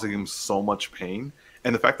that's causing him so much pain.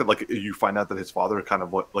 And the fact that like you find out that his father kind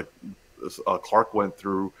of Clark went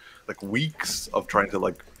through like weeks of trying to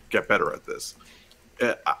like get better at this.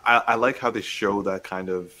 I like how they show that kind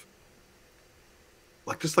of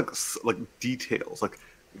like just like details, like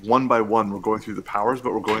one by one we're going through the powers,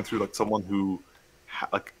 but we're going through like someone who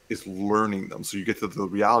is learning them. So you get to the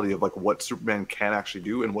reality of like what Superman can actually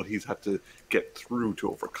do and what he's had to get through to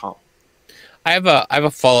overcome. I have a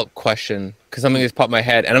follow-up question because something just popped in my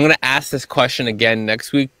head, and I'm going to ask this question again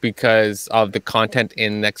next week because of the content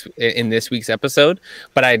in this week's episode,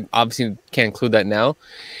 but I obviously can't include that now.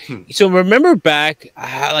 So remember back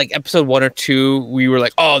like episode 1 or 2, we were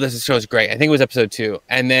like, oh, this show is great. I think it was episode 2,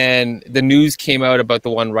 and then the news came out about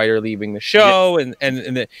the one writer leaving the show, and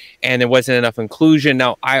there wasn't enough inclusion.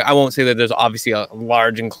 Now I won't say that there's obviously a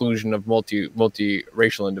large inclusion of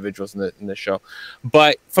multi-racial individuals in the show,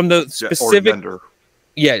 but from the specific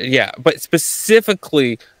but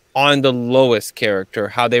specifically on the Lois character,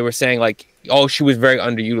 how they were saying like, oh, she was very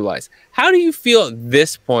underutilized. How do you feel at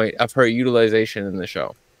this point of her utilization in the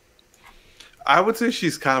show? I would say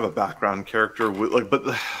she's kind of a background character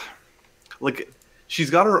but she's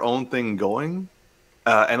got her own thing going,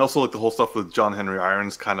 and also like the whole stuff with John Henry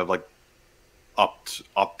Irons kind of like upped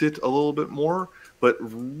it a little bit more. But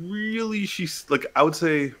really, she's like, I would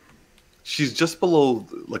say she's just below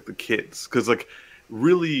like the kids, because like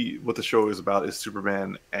really what the show is about is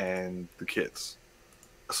Superman and the kids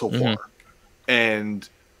so far. And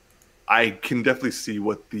I can definitely see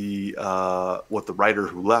what the writer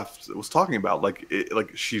who left was talking about. Like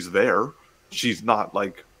she's there, she's not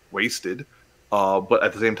like wasted, but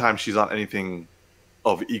at the same time she's not anything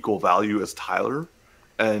of equal value as Tyler.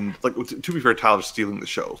 And like to be fair, Tyler's stealing the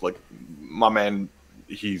show. Like my man,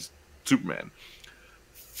 he's Superman.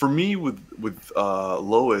 For me, with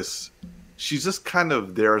Lois, she's just kind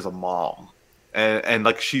of there as a mom, and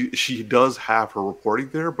like she does have her reporting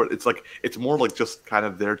there, but it's like it's more like just kind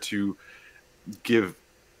of there to give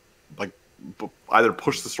like either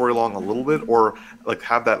push the story along a little bit, or like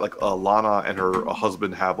have that like Lana and her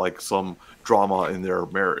husband have like some drama in their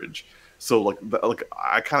marriage. So like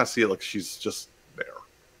I kind of see it like she's just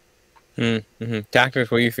there. Tactix,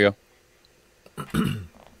 what do you feel?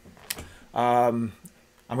 I'm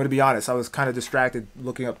going to be honest. I was kind of distracted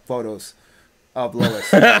looking up photos of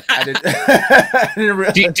Lois. I didn't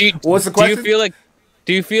what's the question?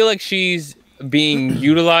 Do you feel like she's being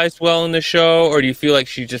utilized well in the show, or do you feel like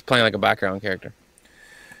she's just playing like a background character?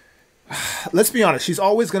 Let's be honest. She's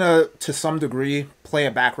always going to some degree, play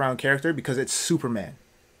a background character because it's Superman.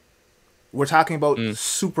 We're talking about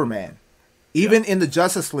Superman. Even in the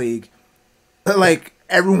Justice League, like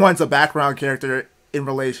everyone's a background character in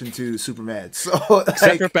relation to Superman, so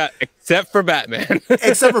except for Batman,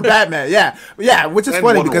 except for Batman, yeah, which is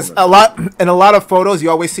funny because in a lot of photos you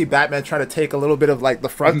always see Batman trying to take a little bit of like the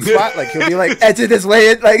front spot, like he'll be like edging his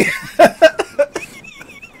way in, like.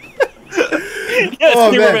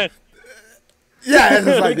 Yes, Superman. Yeah, it's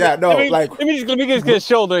just like let me just get a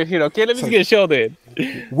shoulder, okay? Let me just get a shoulder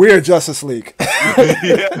in. We're Justice League.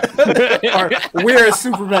 Or we're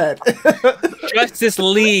Superman. Justice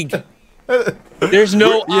League. There's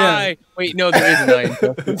no I Wait, no, there is a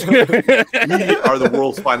 9. We are the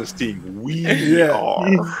world's finest team. We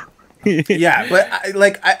are. Yeah,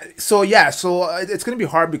 but so it's gonna be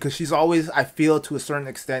hard because she's always, I feel, to a certain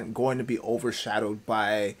extent, going to be overshadowed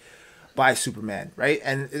by Superman, right?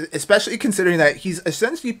 And especially considering that he's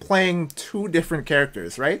essentially playing two different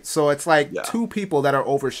characters, right? So it's like two people that are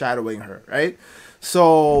overshadowing her, right?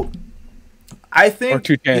 So I think,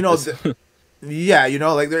 you know,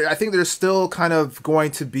 I think there's still kind of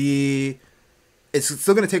going to be, it's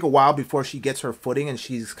still going to take a while before she gets her footing and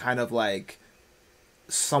she's kind of like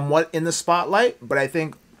somewhat in the spotlight. But I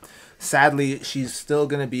think, sadly, she's still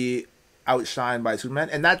going to be outshined by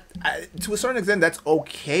Superman, and that, to a certain extent, that's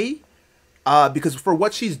okay. Because for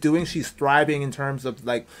what she's doing, she's thriving in terms of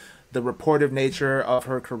like the reportive nature of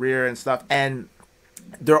her career and stuff. And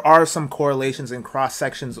there are some correlations and cross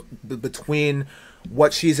sections between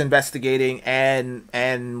what she's investigating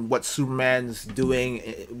and what Superman's doing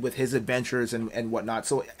with his adventures and whatnot.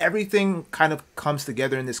 So everything kind of comes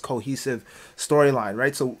together in this cohesive storyline,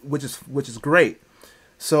 right? So which is great.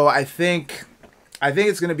 So I think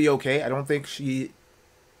it's gonna be okay. I don't think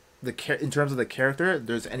in terms of the character,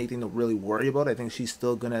 there's anything to really worry about. I think she's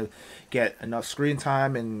still gonna get enough screen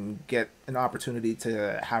time and get an opportunity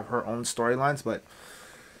to have her own storylines. But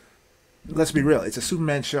let's be real, it's a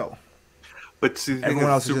Superman show. But see,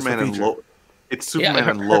 everyone else Superman is just a feature. It's Superman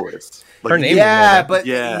and Lois. Her name.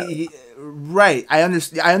 Right. I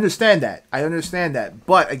understand that.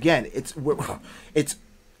 But again, it's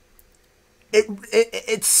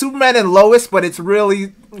Superman and Lois, but it's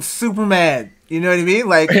really Superman. You know what I mean?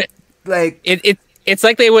 It's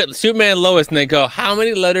like they went Superman and Lois, and they go, "How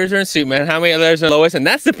many letters are in Superman? How many letters are in Lois?" And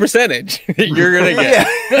that's the percentage you're gonna get.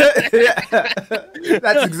 Yeah.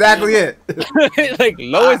 That's exactly it. Like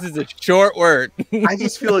Lois is a short word. I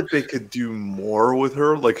just feel like they could do more with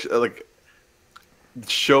her, like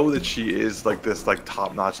show that she is like this like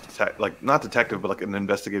top-notch not detective, but like an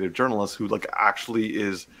investigative journalist who like actually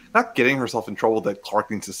is not getting herself in trouble that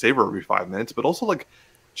Clark needs to save her every 5 minutes, but also like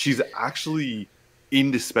she's actually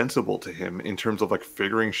indispensable to him in terms of like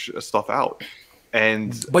figuring stuff out.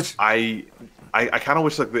 And I kind of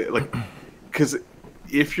wish because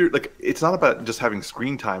if you're like, it's not about just having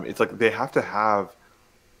screen time, it's like they have to have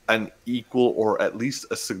an equal or at least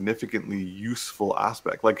a significantly useful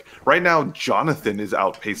aspect. Like right now Jonathan is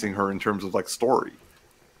outpacing her in terms of like story,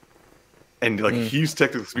 and like he's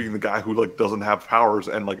technically speaking the guy who like doesn't have powers,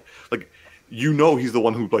 and like you know he's the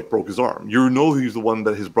one who like broke his arm. You know he's the one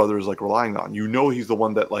that his brother is like relying on. You know he's the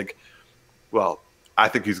one that like, well, I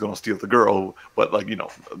think he's gonna steal the girl, but like, you know,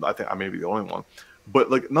 I think I may be the only one.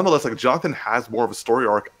 But like nonetheless, like Jonathan has more of a story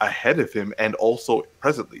arc ahead of him, and also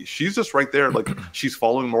presently she's just right there, like she's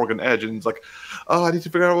following Morgan Edge, and it's like, oh, I need to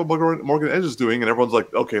figure out what Morgan Edge is doing, and everyone's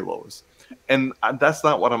like, okay, Lois, and that's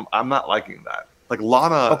not what I'm not liking that. Like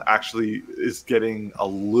Lana actually is getting a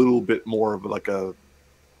little bit more of like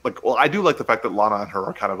well, I do like the fact that Lana and her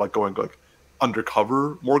are kind of like going like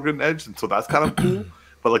undercover Morgan Edge, and so that's kind of cool.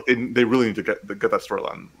 But like they really need to get that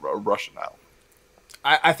storyline rushing out.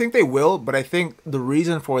 I think they will, but I think the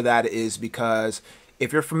reason for that is because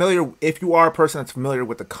if you are a person that's familiar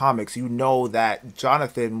with the comics, you know that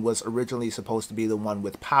Jonathan was originally supposed to be the one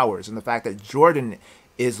with powers, and the fact that Jordan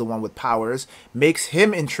is the one with powers makes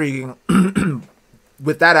him intriguing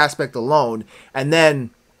with that aspect alone. And then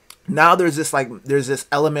now there's this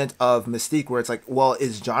element of mystique where it's like, well,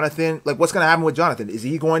 is Jonathan, like, what's going to happen with Jonathan? Is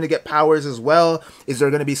he going to get powers as well? Is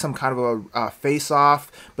there going to be some kind of a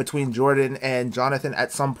face-off between Jordan and Jonathan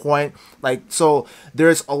at some point? Like, so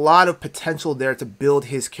there's a lot of potential there to build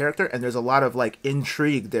his character, and there's a lot of like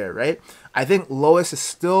intrigue there, right? I think Lois is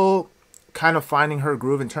still kind of finding her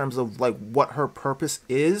groove in terms of like what her purpose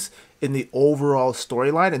is in the overall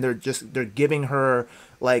storyline, and they're giving her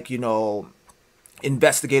like, you know,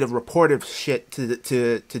 investigative reportive shit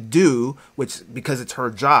to do, which because it's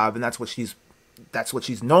her job and that's what she's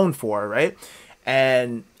known for, right?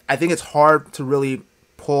 And I think it's hard to really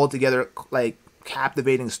pull together like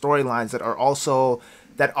captivating storylines that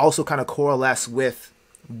also kind of coalesce with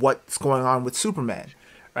what's going on with Superman,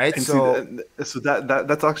 right? And so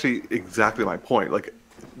that's actually exactly my point. Like,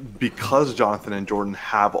 because Jonathan and Jordan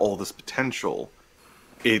have all this potential,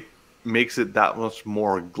 it makes it that much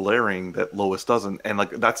more glaring that Lois doesn't. And like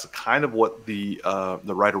that's kind of what the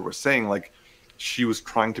writer was saying. Like, she was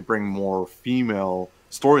trying to bring more female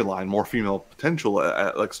storyline, more female potential,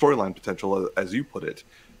 like storyline potential, as you put it,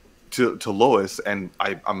 to Lois, and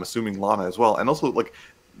I'm assuming Lana as well. And also, like,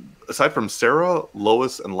 aside from Sarah,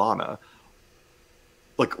 Lois, and Lana,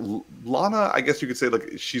 like Lana, I guess you could say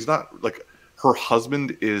like she's not like, her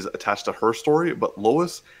husband is attached to her story, but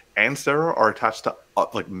Lois and Sarah are attached to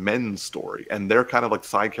like men's story, and they're kind of like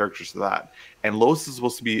side characters to that. And Lois is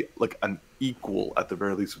supposed to be like an equal at the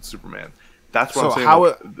very least with Superman. That's what So I'm saying.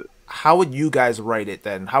 how would you guys write it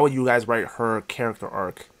then? How would you guys write her character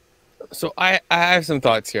arc? So I have some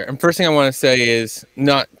thoughts here. And first thing I want to say is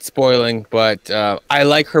not spoiling, but I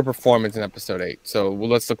like her performance in episode 8. So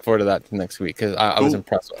let's look forward to that next week because I was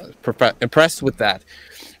impressed with that.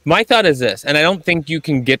 My thought is this, and I don't think you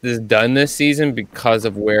can get this done this season because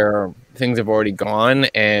of where things have already gone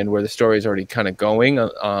and where the story is already kind of going.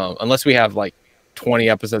 Unless we have like 20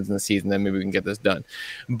 episodes in the season, then maybe we can get this done.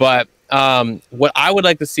 But what I would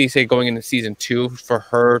like to see, say, going into season 2, for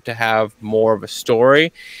her to have more of a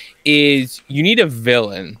story, is you need a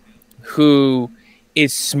villain who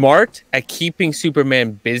is smart at keeping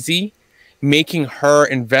Superman busy, making her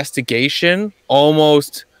investigation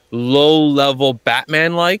almost low-level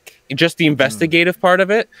Batman-like, just the investigative part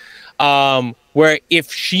of it, where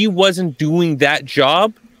if she wasn't doing that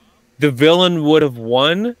job, the villain would have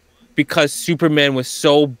won because Superman was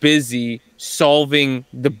so busy solving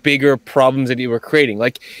the bigger problems that he were creating.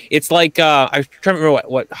 Like, it's like I can't remember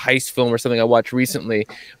what heist film or something I watched recently,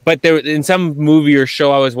 but there in some movie or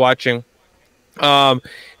show I was watching, I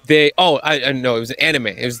know it was an anime.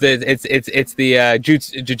 It's the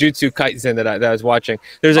Jujutsu Kaisen that I was watching.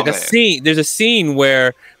 There's like There's a scene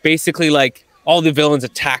where basically like all the villains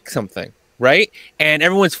attack something, right? And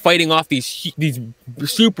everyone's fighting off these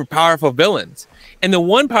super powerful villains. And the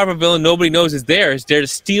one powerful villain nobody knows is there to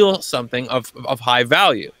steal something of high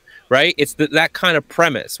value, right? It's that kind of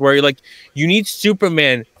premise where you're like, you need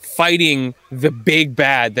Superman fighting the big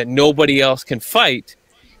bad that nobody else can fight,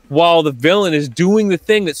 while the villain is doing the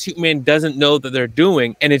thing that Superman doesn't know that they're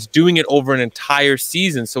doing, and it's doing it over an entire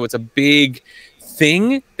season. So it's a big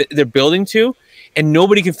thing that they're building to, and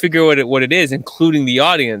nobody can figure out what it is, including the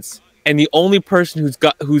audience. And the only person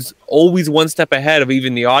who's always one step ahead of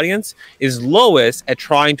even the audience is Lois at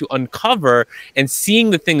trying to uncover and seeing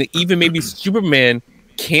the thing that even maybe Superman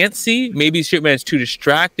can't see. Maybe Superman's too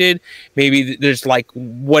distracted. Maybe there's like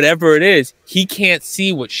whatever it is, he can't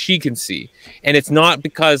see what she can see. And it's not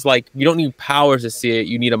because like you don't need powers to see it.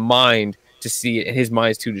 You need a mind to see it, and his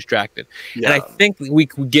mind's too distracted. Yeah. And I think we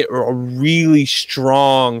could get a really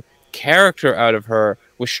strong character out of her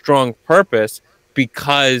with strong purpose,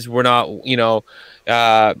 because we're not,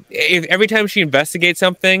 if every time she investigates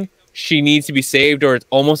something, she needs to be saved or it's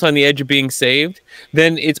almost on the edge of being saved,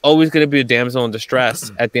 then it's always going to be a damsel in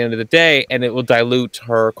distress at the end of the day, and it will dilute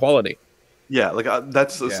her quality. Yeah, like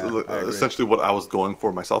that's essentially what I was going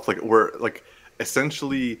for myself. Like, where like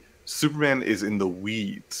essentially Superman is in the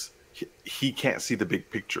weeds. He can't see the big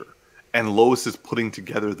picture, and Lois is putting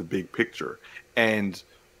together the big picture. And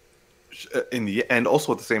in the end,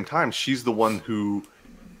 also at the same time, she's the one who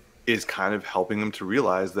is kind of helping him to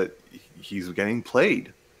realize that he's getting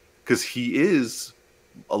played, because he is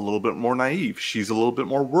a little bit more naive. She's a little bit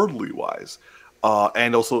more worldly wise,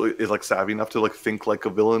 and also is like savvy enough to like think like a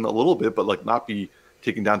villain a little bit, but like not be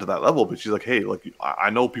taken down to that level. But she's like, hey, like I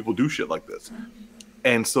know people do shit like this,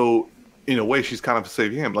 and so in a way, she's kind of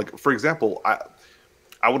saving him. Like, for example,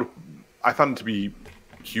 I found it to be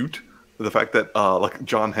cute, the fact that like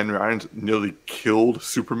John Henry Irons nearly killed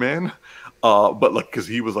Superman, but like because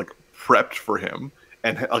he was like prepped for him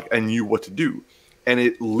and knew what to do, and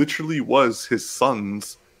it literally was his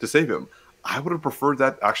sons to save him. I would have preferred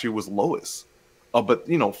that actually was Lois, but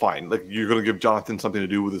fine. Like, you're gonna give Jonathan something to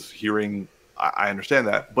do with his hearing. I understand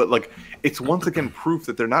that, but like it's once again proof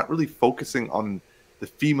that they're not really focusing on the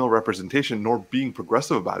female representation nor being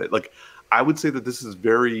progressive about it. Like, I would say that this is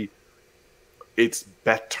it's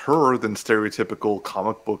better than stereotypical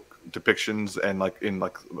comic book depictions and like in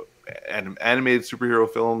like animated superhero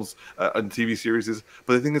films and TV series.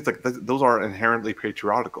 But the thing is, like, those are inherently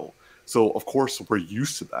patriarchal. So of course we're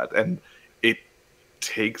used to that, and it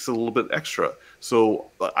takes a little bit extra. So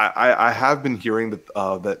I have been hearing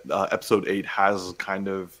that episode 8 has kind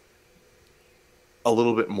of a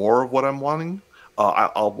little bit more of what I'm wanting.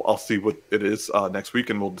 I'll see what it is next week,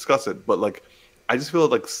 and we'll discuss it. But like, I just feel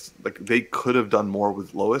like they could have done more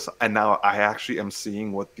with Lois, and now I actually am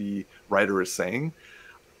seeing what the writer is saying.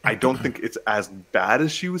 I don't think it's as bad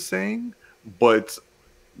as she was saying, but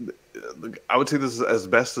I would say this is as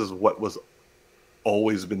best as what was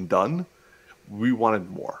always been done. We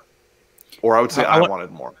wanted more, or I would say I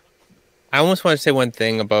wanted more. I almost want to say one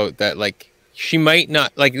thing about that, like, she might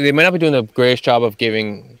not, like, they might not be doing the greatest job of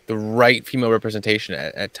giving the right female representation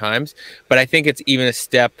at times, but I think it's even a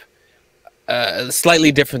step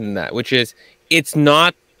slightly different than that, which is it's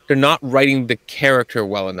not they're not writing the character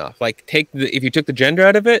well enough. Like if you took the gender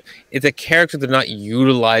out of it, it's a character they're not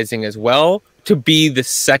utilizing as well to be the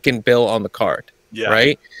second bill on the card. Yeah.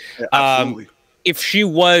 Right. Yeah, absolutely. If she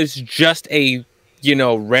was just a,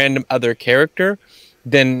 random other character,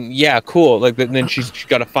 then yeah, cool. Like then she's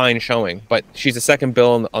got a fine showing, but she's a second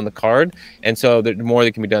bill on the card, and so the more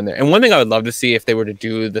that can be done there. And one thing I would love to see if they were to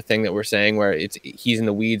do the thing that we're saying, where he's in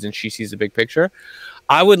the weeds and she sees the big picture,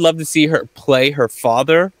 I would love to see her play her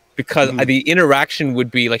father, because the interaction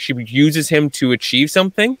would be like she uses him to achieve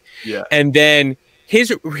something, and then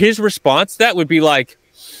his response to that would be like,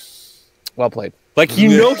 "Well played." Like he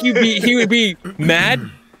would be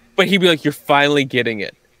mad, but he'd be like, "You're finally getting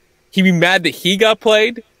it." He'd be mad that he got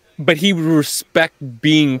played, but he would respect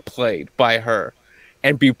being played by her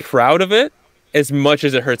and be proud of it as much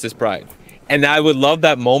as it hurts his pride. And I would love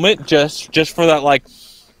that moment just for that, like,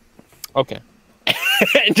 okay.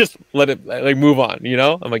 And just let it like move on,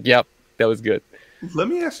 I'm like, yep, that was good. Let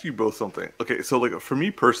me ask you both something. Okay, so like for me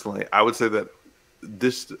personally, I would say that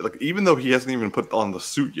this, like, even though he hasn't even put on the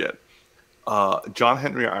suit yet, John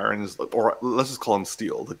Henry Irons, or let's just call him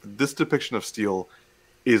Steel, like this depiction of Steel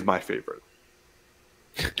is my favorite.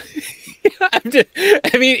 I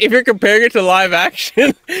mean, if you're comparing it to live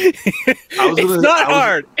action, it's not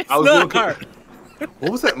hard. It's not hard.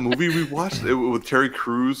 What was that movie we watched with Terry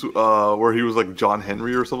Crews, where he was like John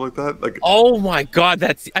Henry or something like that? Like, oh my god,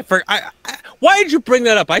 why did you bring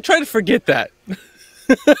that up? I try to forget that.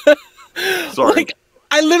 Sorry. Like,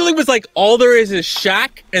 I literally was like, all there is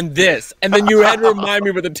Shaq and this, and then you had to remind me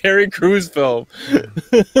about the Terry Crews film.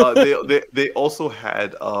 They also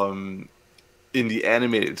had in the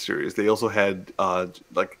animated series, they also had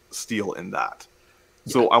like Steel in that.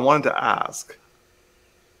 So I wanted to ask,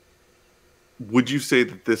 would you say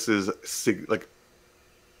that this is like?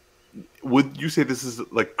 Would you say this is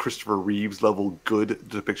like Christopher Reeves level good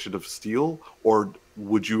depiction of Steel, or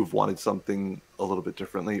would you have wanted something a little bit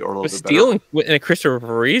differently or a little bit better? Steel in a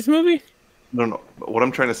Christopher Reeves movie? No. What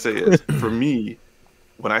I'm trying to say is, for me,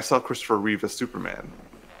 when I saw Christopher Reeve as Superman,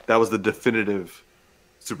 that was the definitive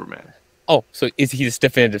Superman. Oh, so is he this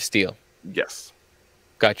definitive Steel? Yes.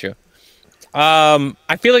 Gotcha.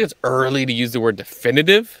 I feel like it's early to use the word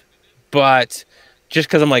definitive, but just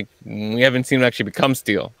because I'm like, we haven't seen him actually become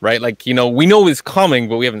Steel, right? Like, we know it's coming,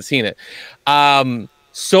 but we haven't seen it.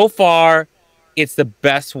 So far, it's the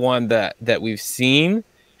best one that we've seen.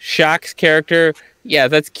 Shaq's character, yeah,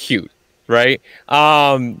 that's cute, right?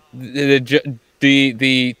 The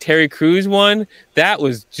Terry Crews one, that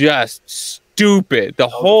was just stupid. The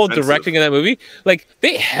whole directing of that movie, like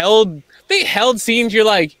they held scenes. You're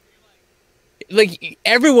like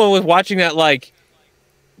everyone was watching that, like.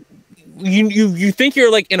 You think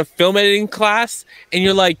you're like in a film editing class and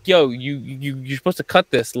you're like, yo, you're supposed to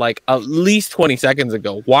cut this like at least 20 seconds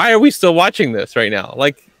ago. Why are we still watching this right now?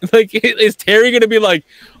 Like is Terry gonna be like,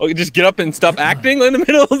 oh, just get up and stop acting in the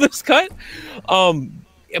middle of this cut?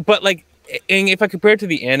 But like, and if I compare it to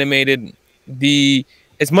the animated,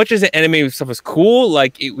 as much as the animated stuff was cool,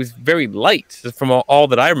 like it was very light from all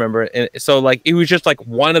that I remember. And so like, it was just like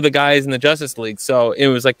one of the guys in the Justice League. So it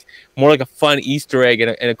was like more like a fun Easter egg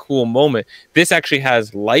and a cool moment. This actually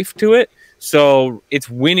has life to it. So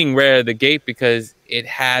it's winning right out of the gate because it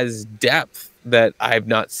has depth that I've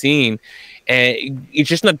not seen. And it's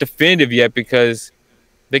just not definitive yet because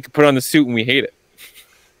they could put on the suit and we hate it.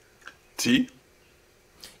 T?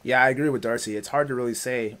 Yeah, I agree with Darcy. It's hard to really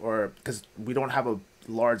say, or because we don't have a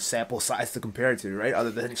large sample size to compare it to, right? Other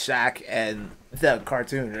than Shaq and the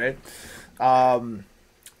cartoon, right?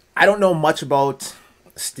 I don't know much about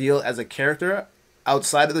Steel as a character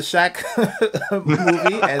outside of the Shaq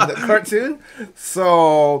movie and the cartoon.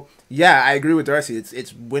 So yeah, I agree with Darcy.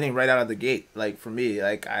 It's winning right out of the gate. Like for me,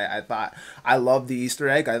 like I thought I loved the Easter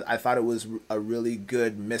egg. I thought it was a really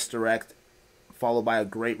good misdirect followed by a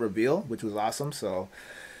great reveal, which was awesome. So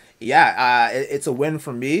yeah, it's a win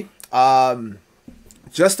for me.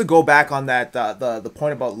 Just to go back on that, the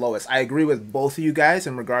point about Lois, I agree with both of you guys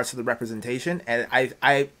in regards to the representation, and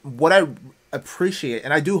I appreciate,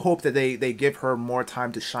 and I do hope that they give her more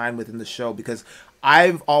time to shine within the show, because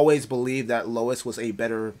I've always believed that Lois was a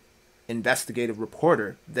better investigative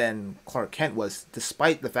reporter than Clark Kent was,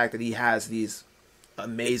 despite the fact that he has these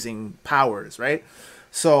amazing powers, right?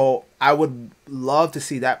 So I would love to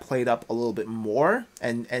see that played up a little bit more,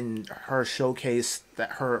 and her showcase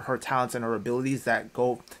that her talents and her abilities that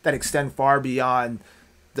extend far beyond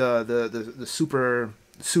the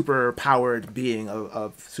super powered being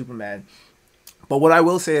of Superman. But what I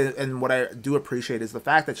will say, and what I do appreciate, is the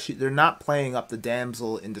fact that they're not playing up the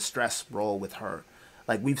damsel in distress role with her.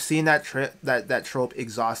 Like we've seen that trope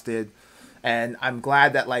exhausted And I'm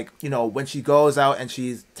glad that, like, you know, when she goes out and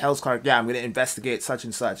she tells Clark, yeah, I'm going to investigate such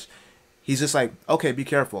and such, he's just like, okay, be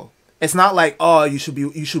careful. It's not like, oh, you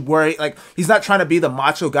should worry. Like, he's not trying to be the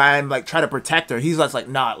macho guy and like try to protect her. He's just like,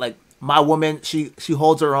 nah, like, my woman, she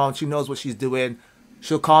holds her own. She knows what she's doing.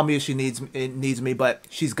 She'll call me if she needs me, but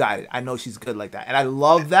she's got it. I know she's good like that, and I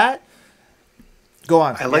love that. Go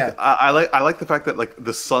on. I like the fact that like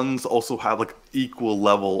the sons also have like equal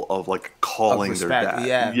level of like calling their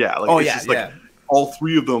dad. Yeah. Like, it's just, like, all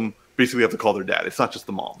three of them basically have to call their dad. It's not just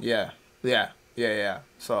the mom. Yeah.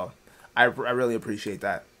 So I really appreciate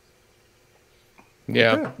that.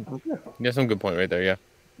 Yeah. Yeah, some good point right there. Yeah.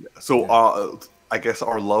 So I guess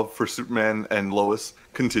our love for Superman and Lois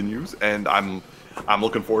continues, and I'm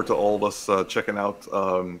looking forward to all of us checking out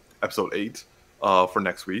episode 8 for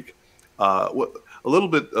next week. A little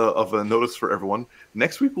bit of a notice for everyone.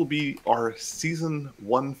 Next week will be our season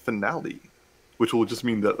 1 finale, which will just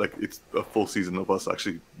mean that like it's a full season of us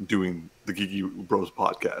actually doing the Geeky Bros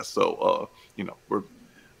podcast. So you know,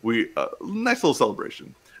 we nice little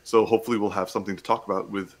celebration. So hopefully we'll have something to talk about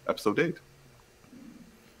with episode 8.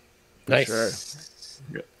 Nice. Sure.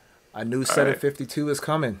 Yeah. A new set of 52 is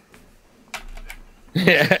coming.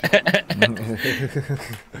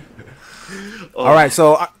 All right,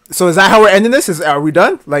 so is that how we're ending this? Are we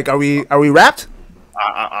done? Like, are we wrapped?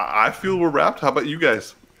 I feel we're wrapped. How about you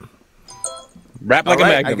guys? Wrap like a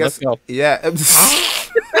magnum. Let's go. Yeah. All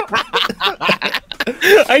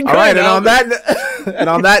right, and on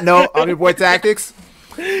that note, I'm your boy Tactix.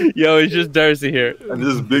 Yo, it's just Darcy here. And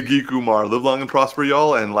this is Big Geek Umar. Live long and prosper,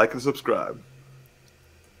 y'all, and like and subscribe.